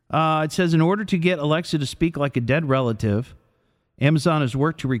 It says, in order to get Alexa to speak like a dead relative, Amazon has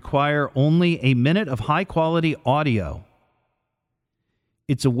worked to require only a minute of high-quality audio.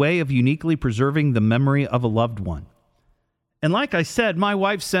 It's a way of uniquely preserving the memory of a loved one. And like I said, my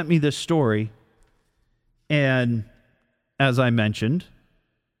wife sent me this story, and as I mentioned,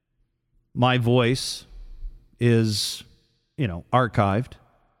 my voice is, you know, archived.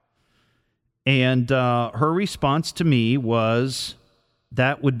 And her response to me was,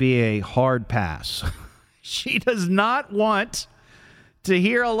 that would be a hard pass. She does not want to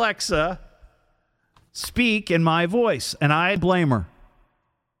hear Alexa speak in my voice, and I blame her.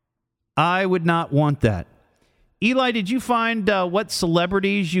 I would not want that. Eli, did you find what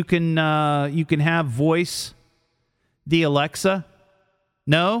celebrities you can have voice the Alexa?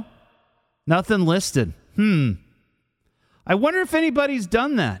 No? Nothing listed. I wonder if anybody's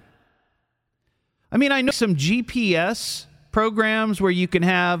done that. I mean, I know some GPS programs where you can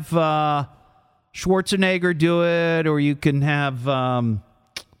have Schwarzenegger do it, or you can have I'm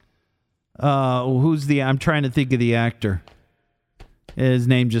trying to think of the actor. His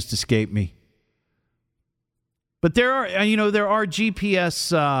name just escaped me. But there are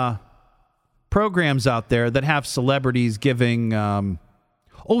GPS programs out there that have celebrities giving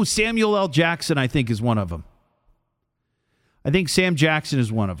Samuel L. Jackson, I think, is one of them. I think Sam Jackson is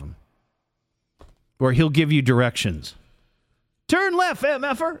one of them. Where he'll give you directions. Turn left,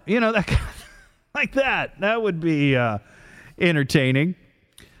 MFer. You know, that kind of, like that. That would be entertaining.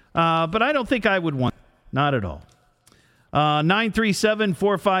 But I don't think I would want it. Not at all.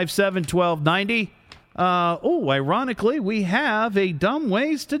 937-457-1290. Ironically, we have a Dumb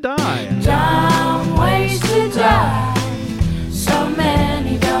Ways to Die. Dumb ways to die. So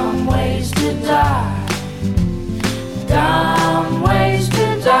many dumb ways to die. Dumb ways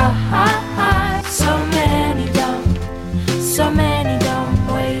to die. So many dumb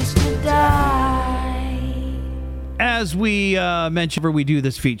ways to die. As we mentioned, whenever we do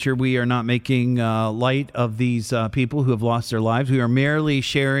this feature, we are not making light of these people who have lost their lives. We are merely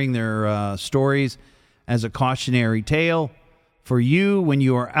sharing their stories as a cautionary tale for you when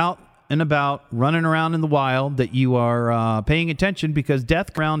you are out and about, running around in the wild, that you are paying attention, because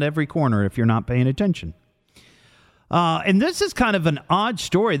death around every corner if you're not paying attention. And this is kind of an odd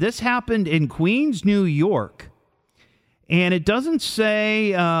story. This happened in Queens, New York. And it doesn't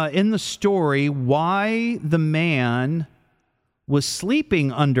say in the story why the man was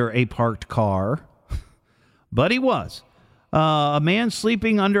sleeping under a parked car, but he was. A man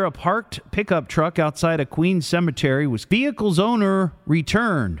sleeping under a parked pickup truck outside a Queens cemetery was vehicle's owner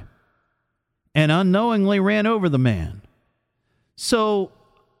returned and unknowingly ran over the man. So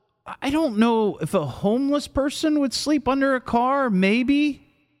I don't know if a homeless person would sleep under a car, maybe.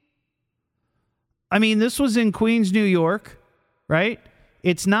 I mean, this was in Queens, New York, right?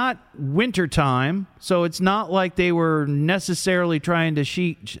 It's not wintertime, so it's not like they were necessarily trying to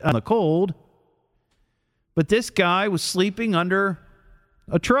sheet on the cold. But this guy was sleeping under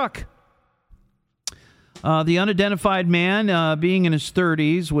a truck. The unidentified man, being in his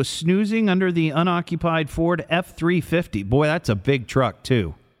 30s, was snoozing under the unoccupied Ford F-350. Boy, that's a big truck,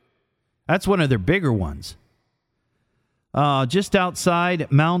 too. That's one of their bigger ones. Just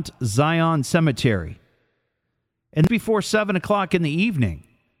outside Mount Zion Cemetery. And before 7 o'clock in the evening.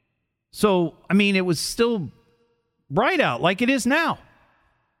 So, I mean, it was still bright out like it is now.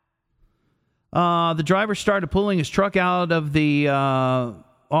 The driver started pulling his truck out of the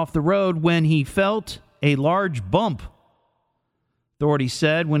off the road when he felt a large bump. Authorities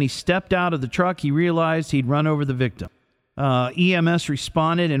said when he stepped out of the truck, he realized he'd run over the victim. EMS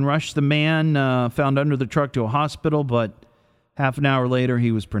responded and rushed the man found under the truck to a hospital, but half an hour later,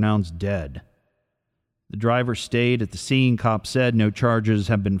 he was pronounced dead. The driver stayed at the scene. Cops said no charges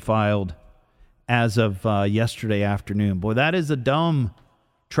have been filed as of yesterday afternoon. Boy, that is a dumb,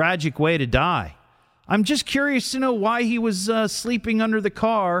 tragic way to die. I'm just curious to know why he was sleeping under the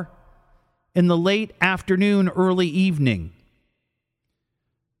car in the late afternoon, early evening.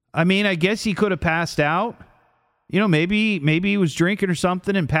 I mean, I guess he could have passed out. You know, maybe he was drinking or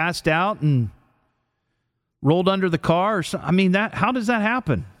something and passed out and rolled under the car. Or I mean, how does that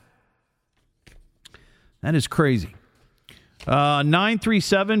happen? That is crazy.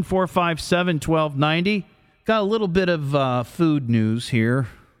 937-457-1290. Got a little bit of food news here.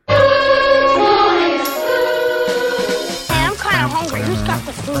 Hungry. Who's got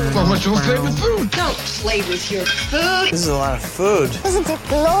the food? Well, what's your favorite food? Don't play with your food. This is a lot of food. Isn't it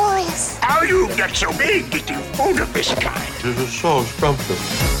glorious? How you get so big eating food of this kind? This is so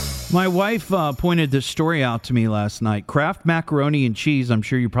scrumptious. My wife pointed this story out to me last night. Kraft Macaroni and Cheese, I'm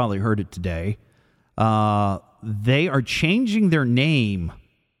sure you probably heard it today. They are changing their name.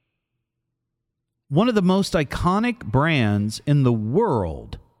 One of the most iconic brands in the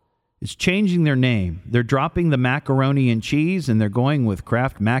world is changing their name. They're dropping the macaroni and cheese, and they're going with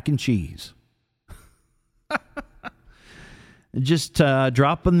Kraft Mac and Cheese. Just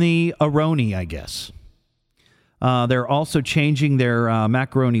dropping the Aroni, I guess. They're also changing their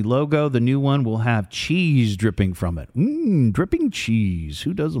macaroni logo. The new one will have cheese dripping from it. Dripping cheese.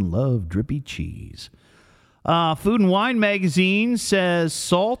 Who doesn't love drippy cheese? Food and Wine magazine says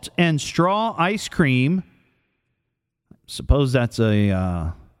salt and straw ice cream. Suppose that's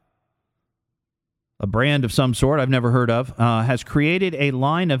a brand of some sort I've never heard of, has created a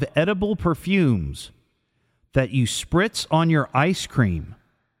line of edible perfumes that you spritz on your ice cream.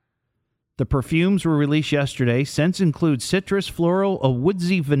 The perfumes were released yesterday. Scents include citrus, floral, a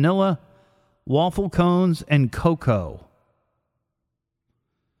woodsy vanilla, waffle cones, and cocoa.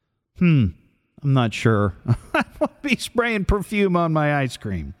 I'm not sure. I won't be spraying perfume on my ice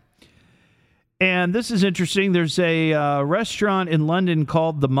cream. And this is interesting. There's a restaurant in London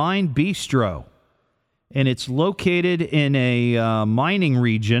called the Mine Bistro. And it's located in a mining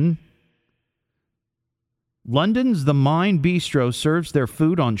region. London's The Mine Bistro serves their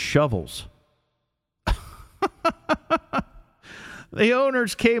food on shovels. The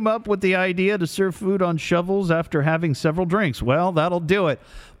owners came up with the idea to serve food on shovels after having several drinks. Well, that'll do it.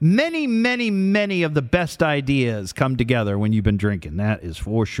 Many, many, many of the best ideas come together when you've been drinking. That is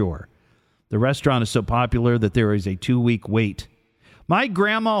for sure. The restaurant is so popular that there is a 2-week wait. My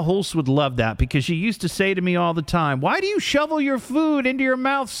grandma Hollst would love that because she used to say to me all the time, "Why do you shovel your food into your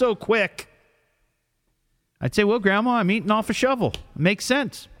mouth so quick?" I'd say, "Well, Grandma, I'm eating off a shovel." It makes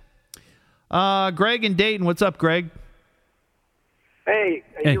sense. Greg in Dayton. What's up, Greg? Hey,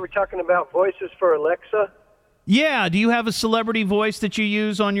 you were talking about voices for Alexa? Yeah. Do you have a celebrity voice that you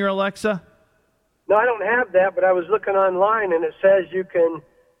use on your Alexa? No, I don't have that, but I was looking online, and it says you can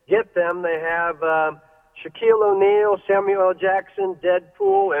get them. They have Shaquille O'Neal, Samuel L. Jackson,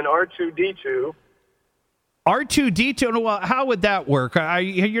 Deadpool, and R2-D2. R2-D2? Well, how would that work?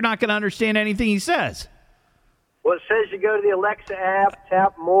 You're not going to understand anything he says. Well, it says you go to the Alexa app,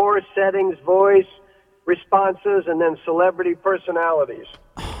 tap More, Settings, Voice, Responses, and then Celebrity Personalities.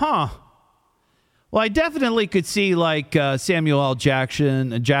 Huh. Well, I definitely could see like Samuel L.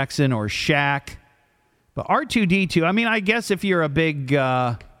 Jackson or Shaq But R2-D2, I mean, I guess if you're a big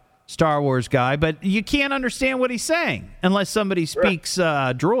Star Wars guy, but you can't understand what he's saying unless somebody speaks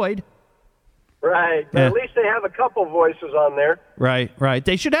droid. Right. But at least they have a couple voices on there. Right.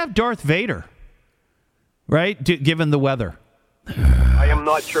 They should have Darth Vader, right, given the weather. I am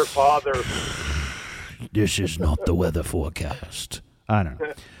not your father. This is not the weather forecast. I don't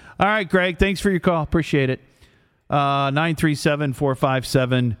know. All right, Greg, thanks for your call. Appreciate it.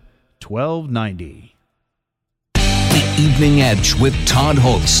 937-457-1290. The Evening Edge with Todd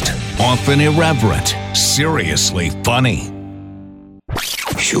Hollst. Often irreverent, seriously funny.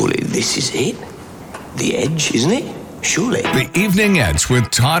 Surely this is it? The Edge, isn't it? Surely. The Evening Edge with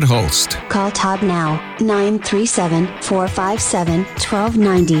Todd Hollst. Call Todd now,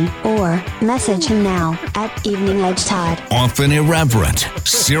 937-457-1290, or message him now at Evening Edge Todd. Often irreverent,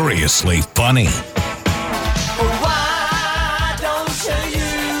 seriously funny. Why don't you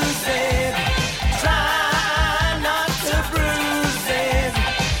use it? Try not to bruise it.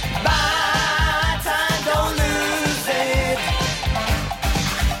 Buy time, don't lose it.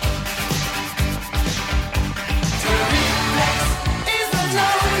 The reflex is a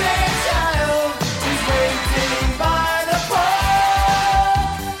lonely child who's waiting by the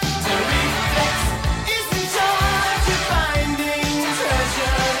pole. The reflex is in charge of finding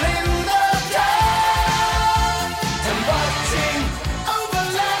treasure in the dark. And watching over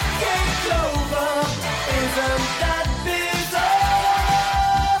like a clover, isn't that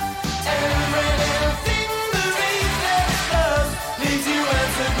bizarre? Everything the reflex does leaves you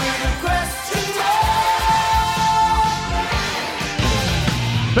answered with a question mark.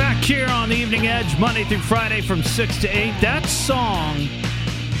 Back here on the Evening Edge, Monday through Friday from 6 to 8. That song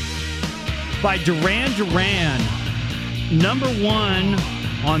by Duran Duran, number one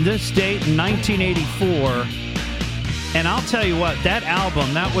on this date in 1984. And I'll tell you what, that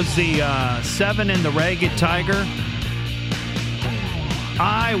album, that was the Seven and the Ragged Tiger.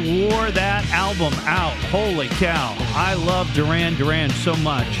 I wore that album out. Holy cow. I love Duran Duran so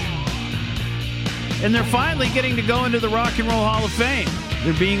much. And they're finally getting to go into the Rock and Roll Hall of Fame.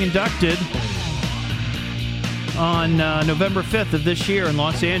 They're being inducted on November 5th of this year in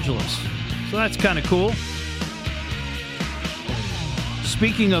Los Angeles. So that's kind of cool.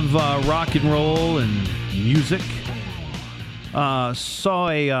 Speaking of rock and roll and music, saw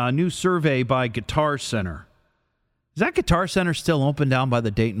a new survey by Guitar Center. Is that Guitar Center still open down by the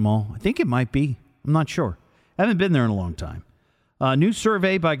Dayton Mall? I think it might be. I'm not sure. I haven't been there in a long time. A new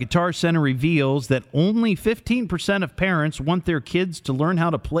survey by Guitar Center reveals that only 15% of parents want their kids to learn how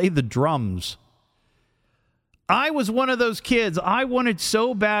to play the drums. I was one of those kids. I wanted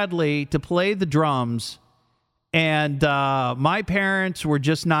so badly to play the drums, and my parents were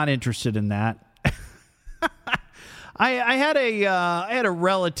just not interested in that. I had a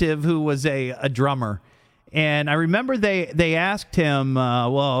relative who was a drummer, and I remember they asked him,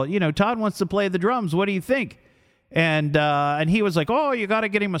 well, you know, Todd wants to play the drums. What do you think? And he was like, oh, you got to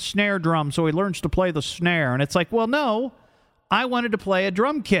get him a snare drum so he learns to play the snare. And it's like, well, no, I wanted to play a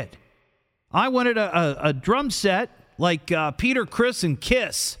drum kit. I wanted a drum set like Peter, Chris, and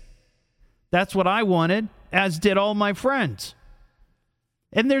Kiss. That's what I wanted, as did all my friends.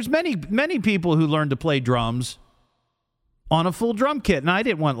 And there's many people who learn to play drums on a full drum kit. And I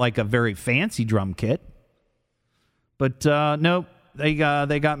didn't want like a very fancy drum kit. But nope, they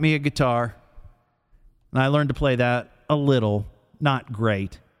got me a guitar. And I learned to play that a little, not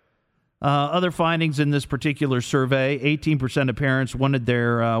great. Other findings in this particular survey, 18% of parents want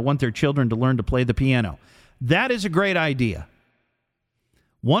their children to learn to play the piano. That is a great idea.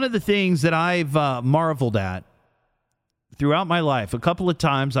 One of the things that I've marveled at throughout my life, a couple of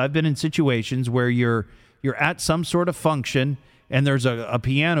times I've been in situations where you're at some sort of function and there's a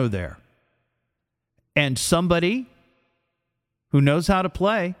piano there. And somebody who knows how to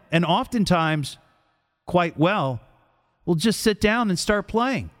play, and oftentimes quite well, will just sit down and start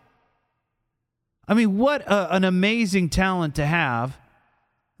playing. I mean, what an amazing talent to have,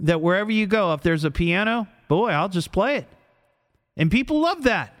 that wherever you go, if there's a piano, boy, I'll just play it. And people love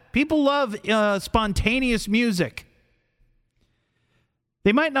that. People love spontaneous music.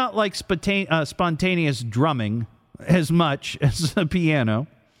 They might not like spontaneous drumming as much as a piano.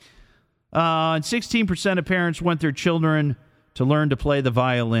 And 16% of parents want their children to learn to play the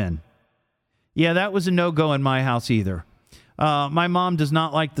violin. Yeah, that was a no-go in my house either. My mom does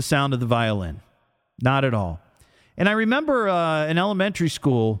not like the sound of the violin. Not at all. And I remember in elementary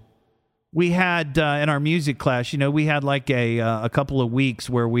school, we had, in our music class, we had like a couple of weeks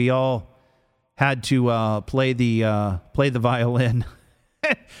where we all had to play the violin.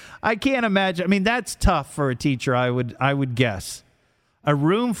 I can't imagine. I mean, that's tough for a teacher, I would guess. A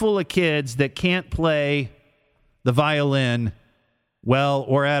room full of kids that can't play the violin well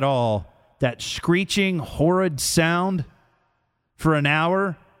or at all. That screeching, horrid sound for an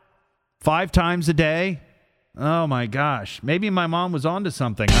hour, 5 times a day. Oh, my gosh. Maybe my mom was onto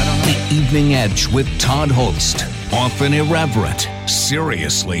something. I don't know. The Evening Edge with Todd Hollst. Often irreverent,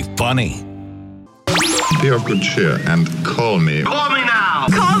 seriously funny. Be of good cheer and call me. Call me now!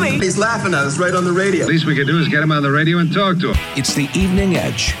 Call me! He's laughing at us right on the radio. Least we could do is get him on the radio and talk to him. It's the Evening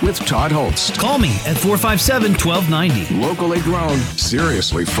Edge with Todd Hollst. Call me at 457-1290. Locally grown,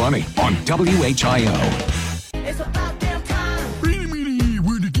 seriously funny on WHIO. It's about damn time.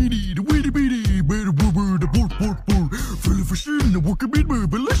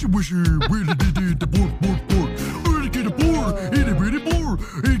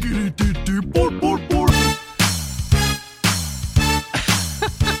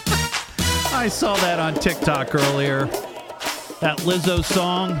 I saw that on TikTok earlier. That Lizzo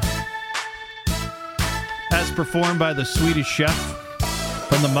song, as performed by the Swedish Chef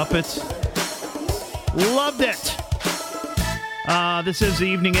from the Muppets. Loved it. This is the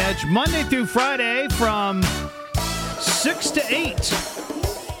Evening Edge, Monday through Friday from 6 to 8.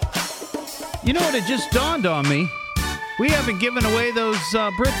 You know what? It just dawned on me. We haven't given away those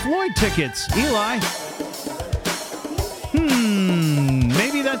Brit Floyd tickets. Eli.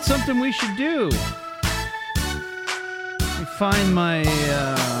 Maybe that's something we should do. Let me find my,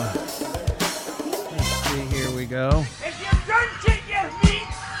 let's see, here we go. If you don't eat your meat,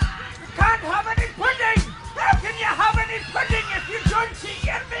 you can't have any pudding! How can you have any pudding if you don't eat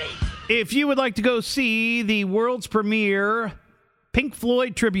your meat? If you would like to go see the world's premiere Pink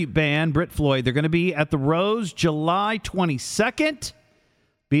Floyd tribute band, Brit Floyd, they're going to be at the Rose July 22nd.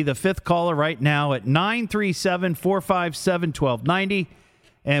 Be the 5th caller right now at 937-457-1290,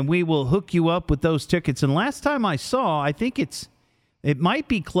 and we will hook you up with those tickets. And last time I saw, I think it might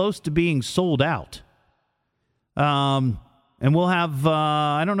be close to being sold out. And we'll have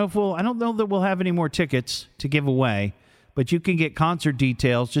I don't know that we'll have any more tickets to give away, but you can get concert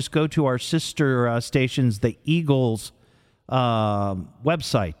details. Just go to our sister stations, the Eagles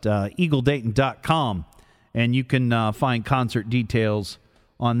website, eagledayton.com, and you can find concert details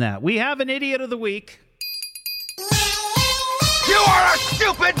on that. We have an Idiot of the Week. You are a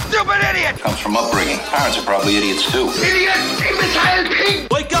stupid, stupid idiot! Comes from upbringing. Parents are probably idiots too. Idiot! Imbecile pig!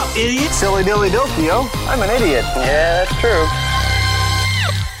 Wake up, idiot! Silly dilly dilky, yo. I'm an idiot. Yeah, that's true.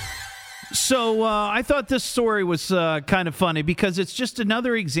 So I thought this story was kind of funny because it's just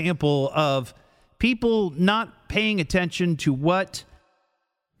another example of people not paying attention to what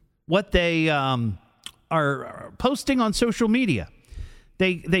they are posting on social media.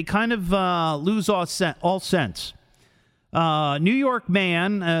 They kind of lose all sense. New York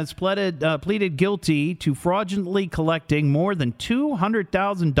man has pleaded guilty to fraudulently collecting more than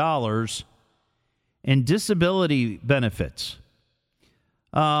 $200,000 in disability benefits.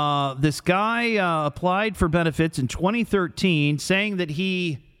 This guy applied for benefits in 2013, saying that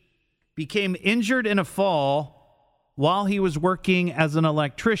he became injured in a fall while he was working as an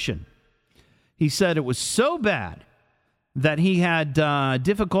electrician. He said it was so bad that he had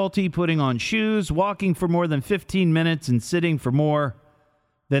difficulty putting on shoes, walking for more than 15 minutes, and sitting for more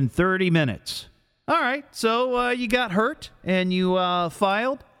than 30 minutes. All right, so you got hurt, and you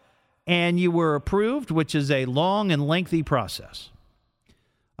filed, and you were approved, which is a long and lengthy process.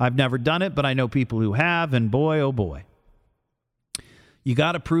 I've never done it, but I know people who have, and boy, oh boy. You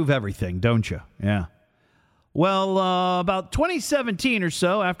got to prove everything, don't you? Yeah. Well, about 2017 or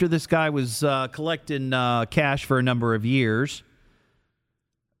so, after this guy was collecting cash for a number of years,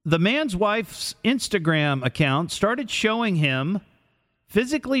 the man's wife's Instagram account started showing him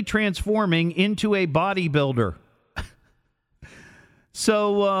physically transforming into a bodybuilder.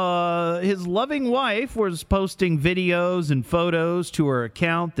 So his loving wife was posting videos and photos to her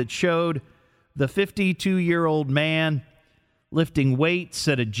account that showed the 52-year-old man lifting weights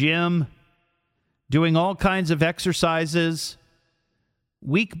at a gym, doing all kinds of exercises,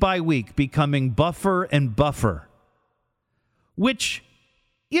 week by week, becoming buffer and buffer. Which,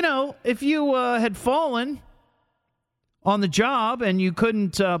 you know, if you had fallen on the job and you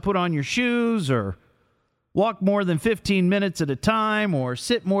couldn't put on your shoes or walk more than 15 minutes at a time or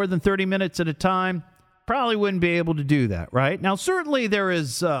sit more than 30 minutes at a time, probably wouldn't be able to do that, right? Now, certainly there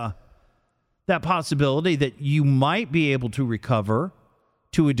is that possibility that you might be able to recover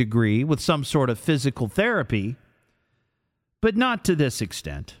to a degree with some sort of physical therapy, but not to this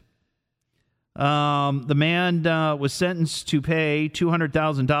extent. The man was sentenced to pay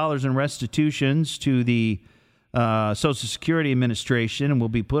 $200,000 in restitutions to the Social Security Administration and will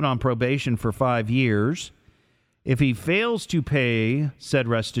be put on probation for 5 years. If he fails to pay said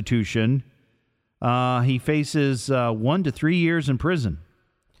restitution, he faces 1 to 3 years in prison,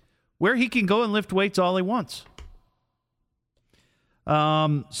 where he can go and lift weights all he wants.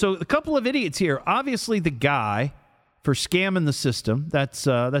 So a couple of idiots here. Obviously, the guy for scamming the system. That's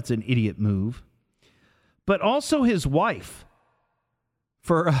an idiot move. But also his wife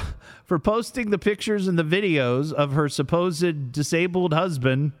for posting the pictures and the videos of her supposed disabled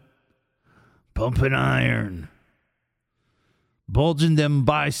husband pumping iron, bulging them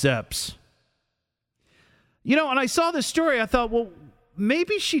biceps. You know, and I saw this story, I thought, well,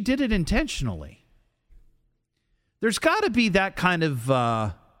 maybe she did it intentionally. There's got to be that kind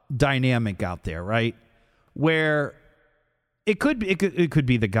of dynamic out there, right? Where it could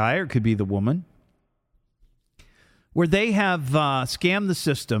be the guy or it could be the woman, where they have scammed the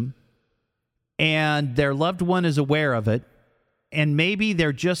system and their loved one is aware of it, and maybe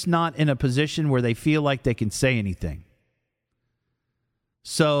they're just not in a position where they feel like they can say anything.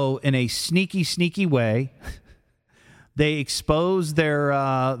 So in a sneaky way, they expose their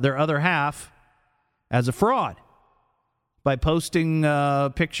other half as a fraud by posting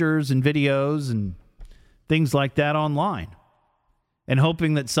pictures and videos and things like that online and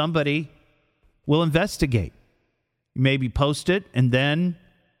hoping that somebody will investigate. You maybe post it and then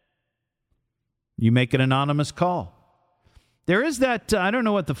you make an anonymous call. There is that, I don't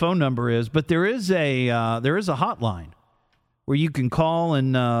know what the phone number is, but there is a hotline where you can call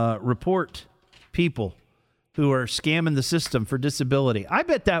and report people who are scamming the system for disability. I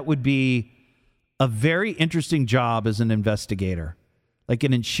bet that would be a very interesting job as an investigator, like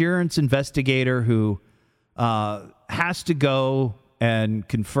an insurance investigator who has to go and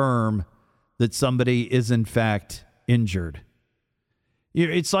confirm that somebody is in fact injured.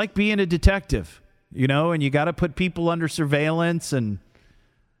 It's like being a detective, you know, and you got to put people under surveillance and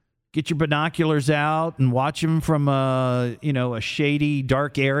get your binoculars out and watch them from a shady,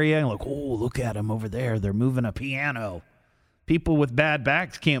 dark area. And like, oh, look at them over there. They're moving a piano. People with bad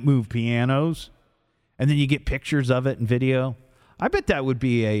backs can't move pianos. And then you get pictures of it and video. I bet that would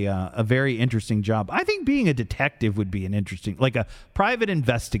be a very interesting job. I think being a detective would be an interesting, like a private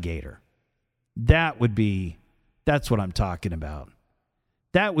investigator. That's what I'm talking about.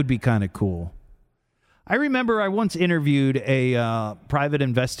 That would be kind of cool. I remember I once interviewed a private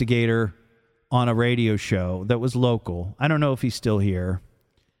investigator on a radio show that was local. I don't know if he's still here.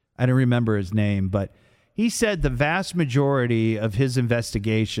 I don't remember his name, but he said the vast majority of his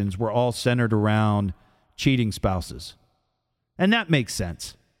investigations were all centered around cheating spouses. And that makes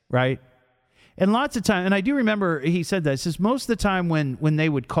sense, right? And lots of time, and I do remember he said that, he says most of the time when they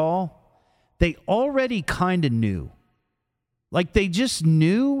would call, they already kind of knew. Like they just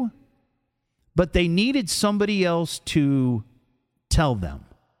knew, but they needed somebody else to tell them.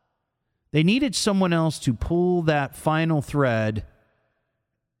 They needed someone else to pull that final thread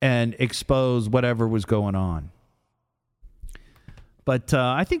and expose whatever was going on. But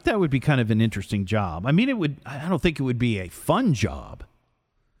I think that would be kind of an interesting job. I mean, I don't think it would be a fun job,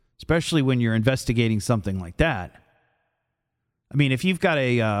 especially when you're investigating something like that. I mean, if you've got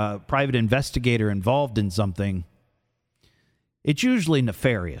a private investigator involved in something, it's usually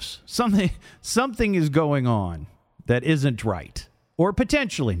nefarious. Something is going on that isn't right, or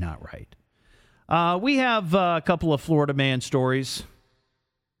potentially not right. We have a couple of Florida man stories.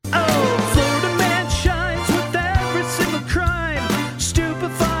 Oh, Florida man shines with every single crime,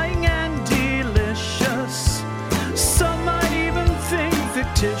 stupefying and delicious. Some might even think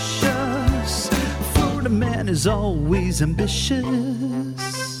fictitious. Florida man is always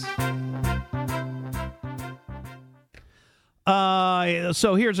ambitious.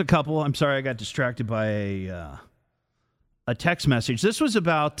 So here's a couple. I'm sorry, I got distracted by a text message. This was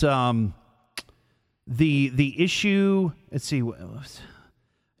about the issue. Let's see. I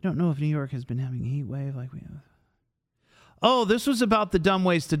don't know if New York has been having a heat wave like we have. Oh, this was about the dumb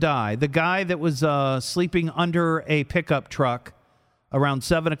ways to die. The guy that was sleeping under a pickup truck around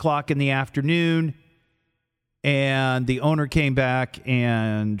 7 o'clock in the afternoon, and the owner came back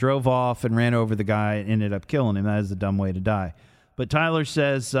and drove off and ran over the guy and ended up killing him. That is the dumb way to die. But Tyler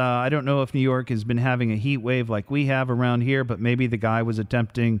says, I don't know if New York has been having a heat wave like we have around here, but maybe the guy was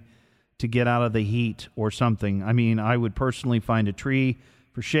attempting to get out of the heat or something. I mean, I would personally find a tree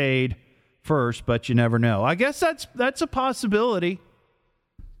for shade first, but you never know. I guess that's a possibility.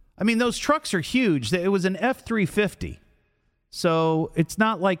 I mean, those trucks are huge. It was an F-350. So it's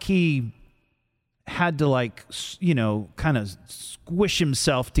not like he had to kind of squish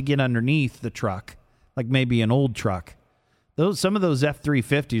himself to get underneath the truck, like maybe an old truck. Some of those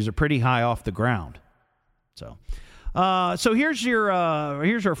F-350s are pretty high off the ground. So here's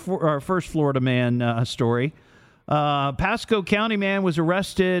our first Florida man story. Pasco County man was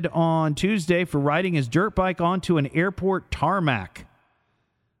arrested on Tuesday for riding his dirt bike onto an airport tarmac.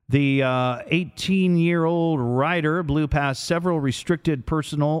 The 18-year-old rider blew past several restricted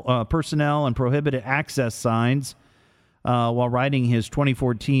personnel and prohibited access signs while riding his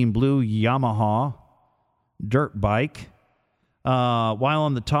 2014 blue Yamaha dirt bike. While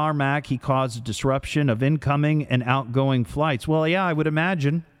on the tarmac, he caused a disruption of incoming and outgoing flights. Well, yeah, I would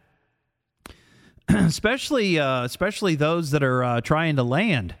imagine, especially those that are trying to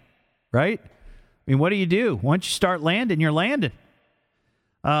land, right? I mean, what do? Once you start landing, you're landing.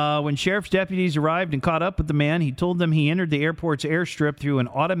 When sheriff's deputies arrived and caught up with the man, he told them he entered the airport's airstrip through an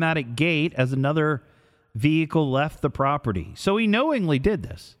automatic gate as another vehicle left the property. So he knowingly did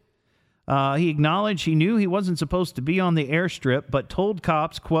this. He acknowledged he knew he wasn't supposed to be on the airstrip, but told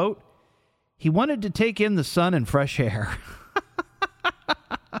cops, quote, he wanted to take in the sun and fresh air.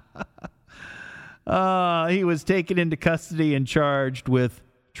 He was taken into custody and charged with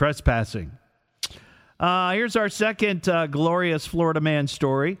trespassing. Here's our second glorious Florida man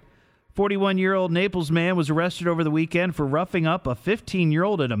story. 41-year-old Naples man was arrested over the weekend for roughing up a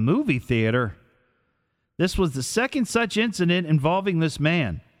 15-year-old at a movie theater. This was the second such incident involving this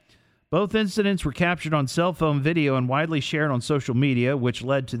man. Both incidents were captured on cell phone video and widely shared on social media, which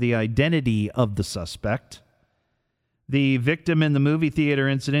led to the identity of the suspect. The victim in the movie theater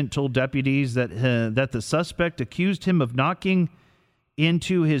incident told deputies that the suspect accused him of knocking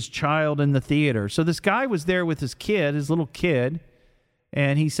into his child in the theater. So this guy was there with his kid, his little kid,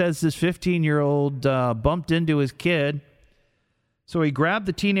 and he says this 15-year-old bumped into his kid. So he grabbed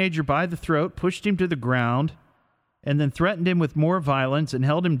the teenager by the throat, pushed him to the ground, and then threatened him with more violence and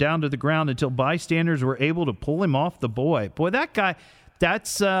held him down to the ground until bystanders were able to pull him off the boy. Boy, that guy,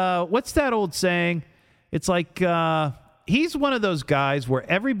 that's, what's that old saying? It's like he's one of those guys where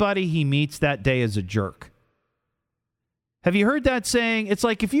everybody he meets that day is a jerk. Have you heard that saying? It's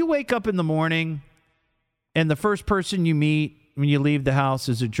like if you wake up in the morning and the first person you meet when you leave the house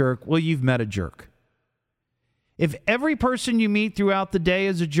is a jerk, well, you've met a jerk. If every person you meet throughout the day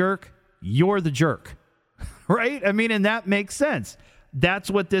is a jerk, you're the jerk, right? I mean, and that makes sense.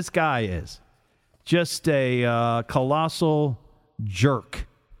 That's what this guy is. Just a colossal jerk.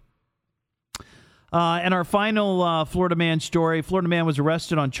 And our final Florida man story. Florida man was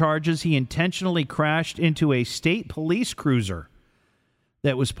arrested on charges. He intentionally crashed into a state police cruiser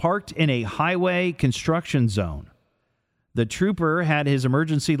that was parked in a highway construction zone. The trooper had his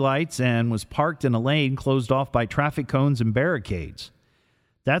emergency lights and was parked in a lane closed off by traffic cones and barricades.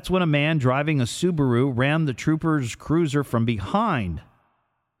 That's when a man driving a Subaru rammed the trooper's cruiser from behind.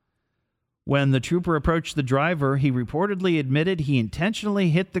 When the trooper approached the driver, he reportedly admitted he intentionally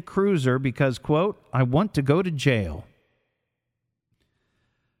hit the cruiser because, quote, I want to go to jail.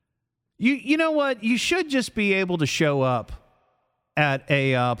 You know what? You should just be able to show up at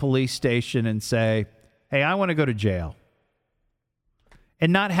a police station and say, hey, I want to go to jail,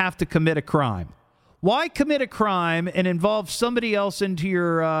 and not have to commit a crime. Why commit a crime and involve somebody else into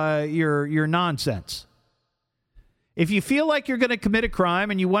your nonsense? If you feel like you're going to commit a crime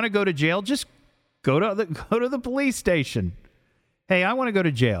and you want to go to jail, just go to the police station. Hey, I want to go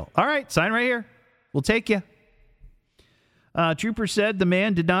to jail. All right, sign right here. We'll take you. Trooper said the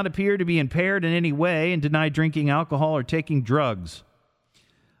man did not appear to be impaired in any way and denied drinking alcohol or taking drugs.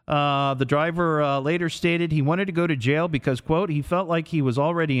 The driver later stated he wanted to go to jail because, quote, he felt like he was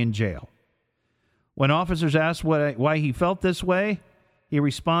already in jail. When officers asked why he felt this way, he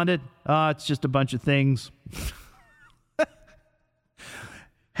responded, it's just a bunch of things.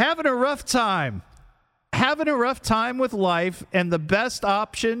 Having a rough time with life, and the best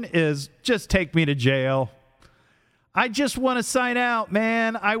option is just take me to jail. I just want to sign out,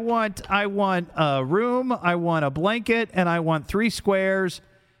 man. I want a room, I want a blanket, and I want 3 squares,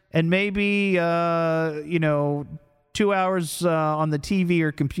 and maybe 2 hours on the TV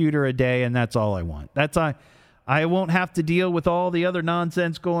or computer a day, and that's all I want. I won't have to deal with all the other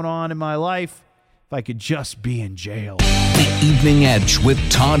nonsense going on in my life if I could just be in jail. The Evening Edge with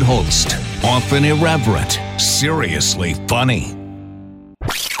Todd Hollst. Often irreverent, seriously funny.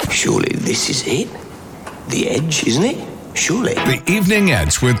 Surely this is it? The Edge, isn't it? Surely. The Evening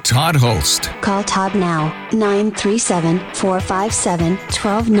Edge with Todd Hollst. Call Todd now,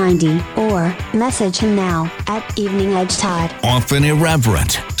 937-457-1290, or message him now at Evening Edge Todd. Often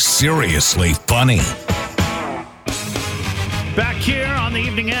irreverent, seriously funny. Back here on the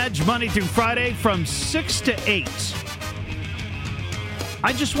Evening Edge, Monday through Friday from 6 to 8.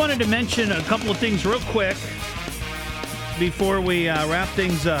 I just wanted to mention a couple of things real quick before we wrap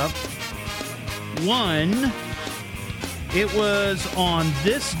things up. One, it was on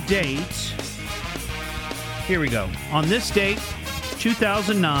this date Here we go. On this date,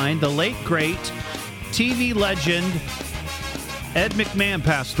 2009, the late, great TV legend Ed McMahon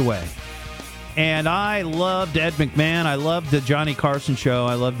passed away. And I loved Ed McMahon. I loved the Johnny Carson show.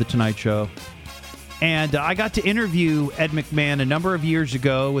 I loved the Tonight Show. And I got to interview Ed McMahon a number of years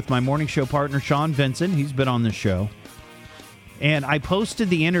ago with my morning show partner, Sean Vincent. He's been on the show. And I posted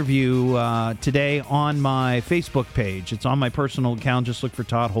the interview today on my Facebook page. It's on my personal account. Just look for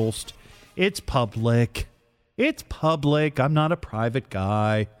Todd Hollst. It's public. It's public. I'm not a private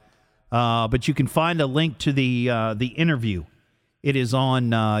guy. But you can find a link to the interview. It is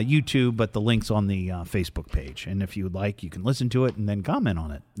on YouTube, but the link's on the Facebook page. And if you would like, you can listen to it and then comment on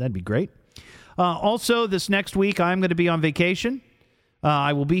it. That'd be great. Also, this next week, I'm going to be on vacation.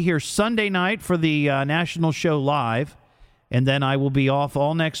 I will be here Sunday night for the national show live. And then I will be off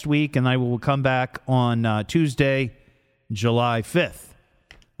all next week, and I will come back on Tuesday, July 5th,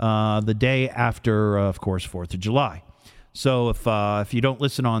 the day after, of course, 4th of July. So if you don't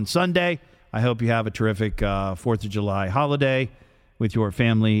listen on Sunday, I hope you have a terrific 4th of July holiday with your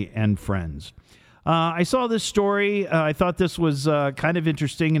family and friends. I saw this story. I thought this was kind of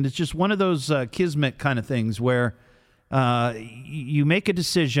interesting, and it's just one of those kismet kind of things where you make a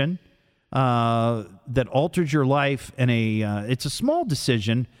decision that alters your life in it's a small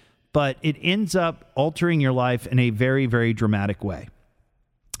decision, but it ends up altering your life in a very, very dramatic way.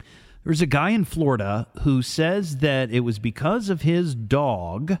 There's a guy in Florida who says that it was because of his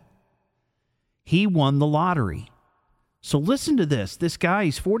dog he won the lottery. So listen to this. This guy,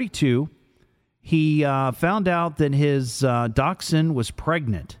 he's 42. He found out that his dachshund was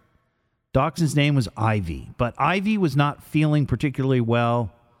pregnant. Dachshund's name was Ivy, but Ivy was not feeling particularly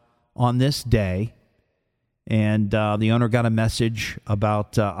well on this day, and the owner got a message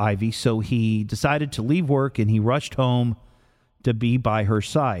about Ivy, so he decided to leave work, and he rushed home to be by her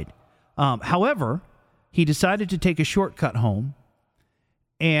side. However, he decided to take a shortcut home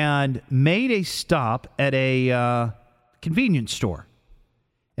and made a stop at a convenience store.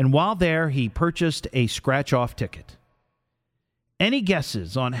 And while there, he purchased a scratch-off ticket. Any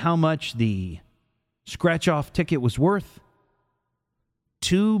guesses on how much the scratch-off ticket was worth?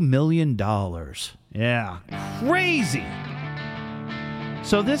 $2 million. Yeah, crazy.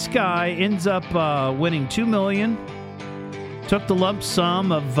 So this guy ends up winning $2 million. Took the lump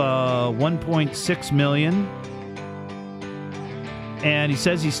sum of $1.6 million. And he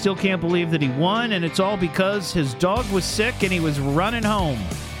says he still can't believe that he won, and it's all because his dog was sick and he was running home.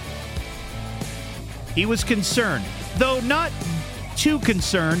 He was concerned, though not too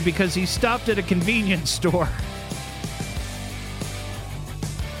concerned, because he stopped at a convenience store.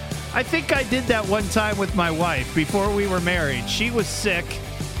 I think I did that one time with my wife before we were married. She was sick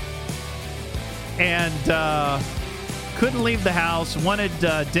and couldn't leave the house, wanted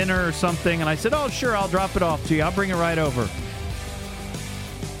dinner or something, and I said, oh, sure, I'll drop it off to you. I'll bring it right over.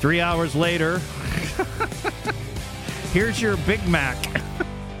 3 hours later, here's your Big Mac.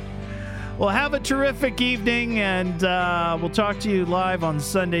 Well, have a terrific evening, and we'll talk to you live on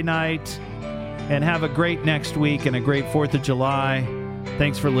Sunday night, and have a great next week and a great 4th of July.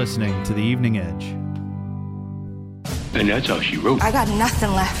 Thanks for listening to The Evening Edge. And that's all she wrote. I got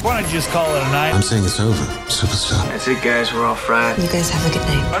nothing left. Why don't you just call it a night? I'm saying it's over, superstar. That's it, guys. We're all fried. You guys have a good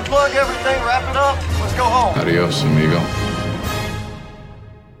night. Unplug everything, wrap it up. Let's go home. Adios, amigo.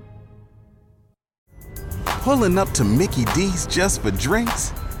 Pulling up to Mickey D's just for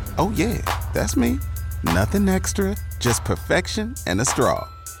drinks? Oh yeah, that's me. Nothing extra, just perfection and a straw.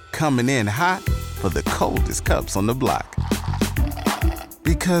 Coming in hot for the coldest cups on the block.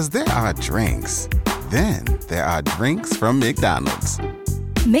 Because there are drinks. Then there are drinks from McDonald's.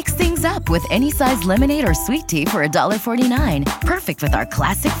 Mix things up with any size lemonade or sweet tea for $1.49. Perfect with our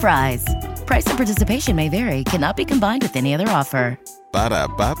classic fries. Price and participation may vary. Cannot be combined with any other offer.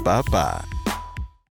 Ba-da-ba-ba-ba.